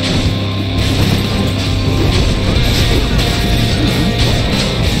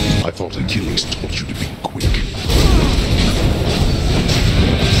 I thought Achilles taught you to be quick.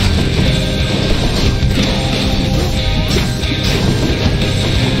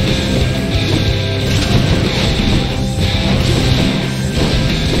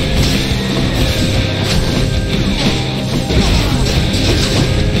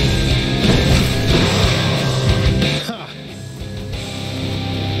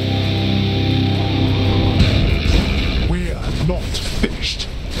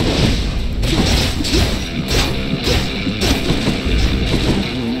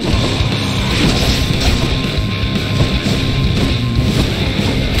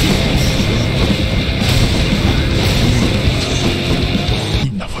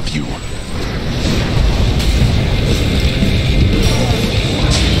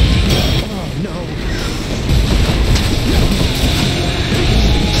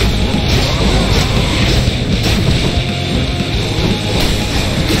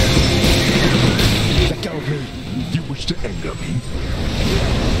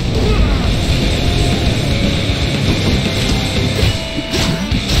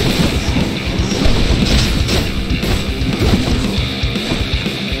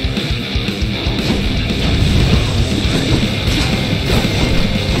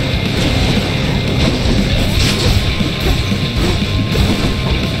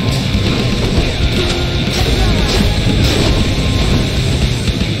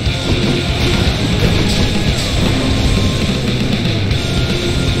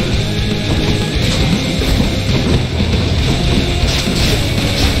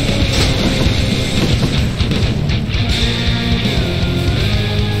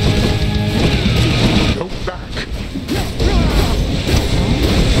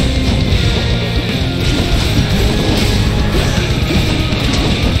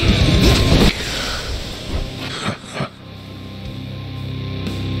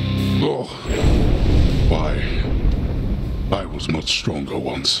 Stronger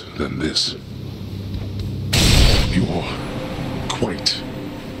once than this. You're quite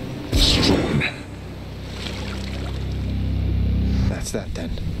strong. That's that then.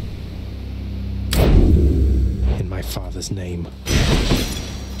 In my father's name.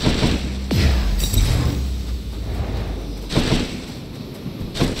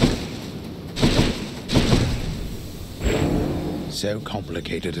 So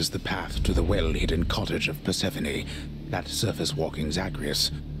complicated is the path to the well-hidden cottage of Persephone that surface-walking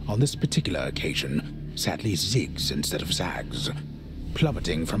Zagreus, on this particular occasion, sadly zigs instead of zags,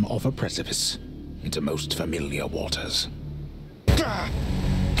 plummeting from off a precipice into most familiar waters.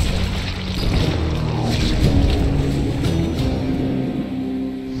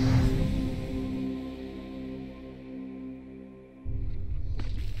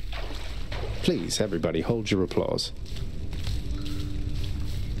 Please, everybody, hold your applause.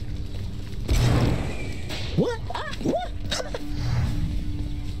 What?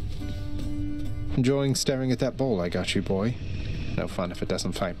 Enjoying staring at that bowl I got you, boy? No fun if it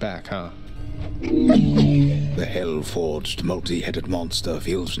doesn't fight back, huh? The hell-forged, multi-headed monster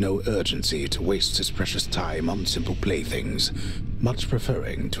feels no urgency to waste his precious time on simple playthings, much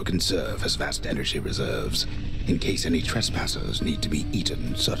preferring to conserve his vast energy reserves, in case any trespassers need to be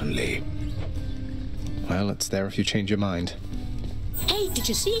eaten suddenly. Well, it's there if you change your mind. Hey, did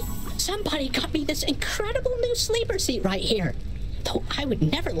you see? Somebody got me this incredible new sleeper seat right here. Though I would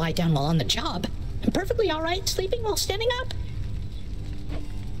never lie down while on the job. I'm perfectly alright sleeping while standing up.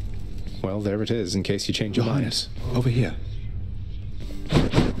 Well, there it is, in case you change your mind. Over here.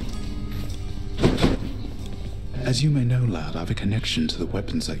 As you may know, lad, I've a connection to the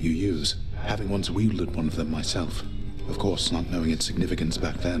weapons that you use, having once wielded one of them myself. Of course, not knowing its significance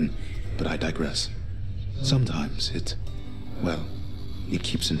back then, but I digress. Sometimes it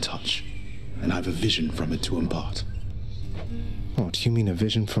keeps in touch, and I've a vision from it to impart. What, do you mean a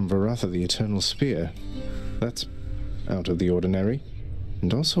vision from 𝗓𝗏, the Eternal Spear? That's out of the ordinary,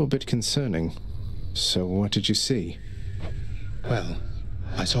 and also a bit concerning. So what did you see? Well,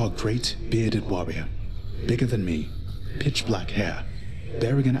 I saw a great, bearded warrior, bigger than me, pitch black hair,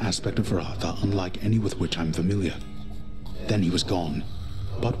 bearing an aspect of 𝗓𝗏 unlike any with which I'm familiar. Then he was gone,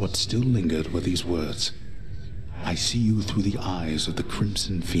 but what still lingered were these words. I see you through the eyes of the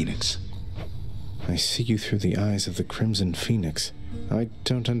Crimson Phoenix. I see you through the eyes of the Crimson Phoenix. I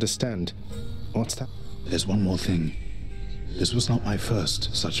don't understand. What's that? There's one more thing. This was not my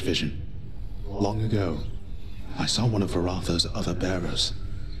first such vision. Long ago, I saw one of 𝗓𝗏's other bearers.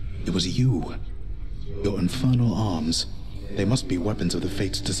 It was you. Your infernal arms. They must be weapons of the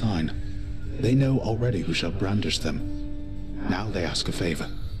Fates' design. They know already who shall brandish them. Now they ask a favor.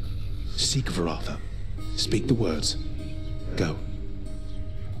 Seek 𝗓𝗏𝗧. Speak the words. Go.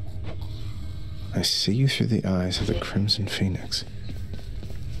 I see you through the eyes of the Crimson Phoenix.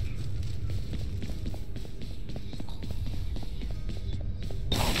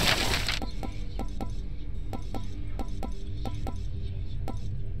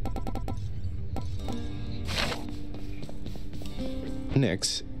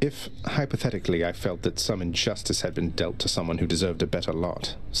 Nyx, if, hypothetically, I felt that some injustice had been dealt to someone who deserved a better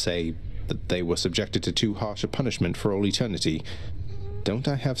lot, say that they were subjected to too harsh a punishment for all eternity, don't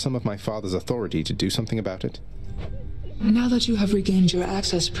I have some of my father's authority to do something about it? Now that you have regained your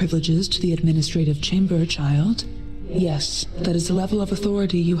access privileges to the administrative chamber, child, yes, that is the level of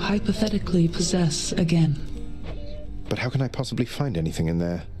authority you hypothetically possess again. But how can I possibly find anything in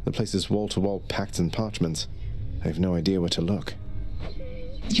there? The place is wall-to-wall pacts and parchments. I have no idea where to look.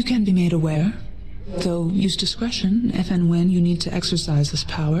 You can be made aware, though use discretion if and when you need to exercise this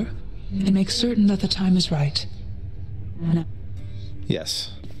power, and make certain that the time is right. No.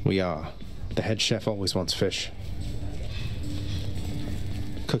 Yes, we are. The head chef always wants fish.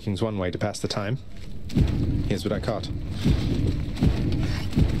 Cooking's one way to pass the time. Here's what I caught.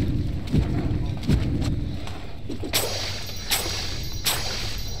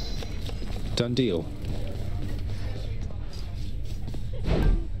 Done deal.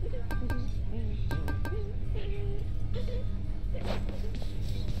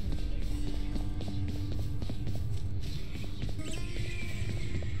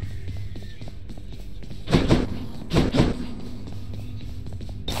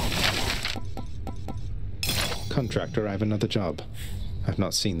 Contractor, I have another job. I've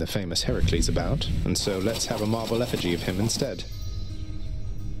not seen the famous Heracles about, and so let's have a marble effigy of him instead.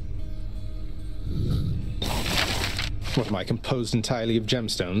 What am I, composed entirely of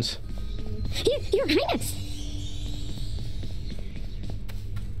gemstones? Your Highness!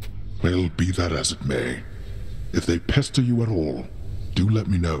 Well, be that as it may. If they pester you at all, do let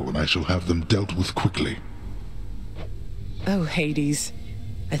me know and I shall have them dealt with quickly. Oh, Hades.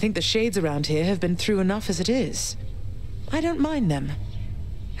 I think the shades around here have been through enough as it is. I don't mind them.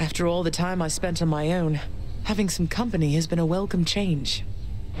 After all the time I spent on my own, having some company has been a welcome change.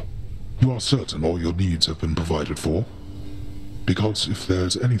 You are certain all your needs have been provided for? Because if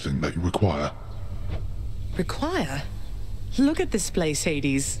there's anything that you require... Require? Look at this place,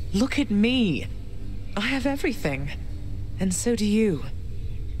 Hades. Look at me. I have everything. And so do you.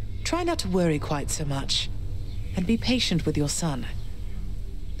 Try not to worry quite so much. And be patient with your son.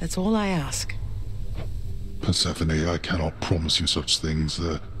 That's all I ask. Persephone, I cannot promise you such things.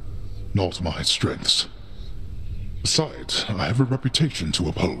 They're not my strengths. Besides, I have a reputation to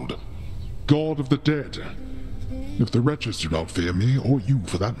uphold. God of the dead. If the wretches do not fear me, or you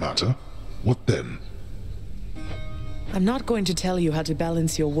for that matter, what then? I'm not going to tell you how to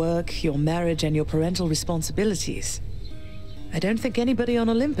balance your work, your marriage, and your parental responsibilities. I don't think anybody on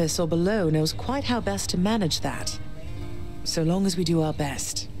Olympus or below knows quite how best to manage that. So long as we do our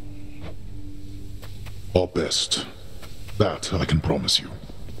best. Our best. That I can promise you.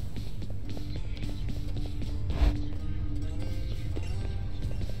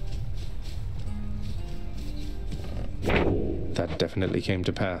 That definitely came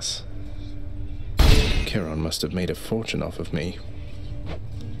to pass. Charon must have made a fortune off of me.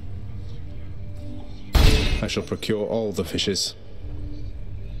 I shall procure all the fishes.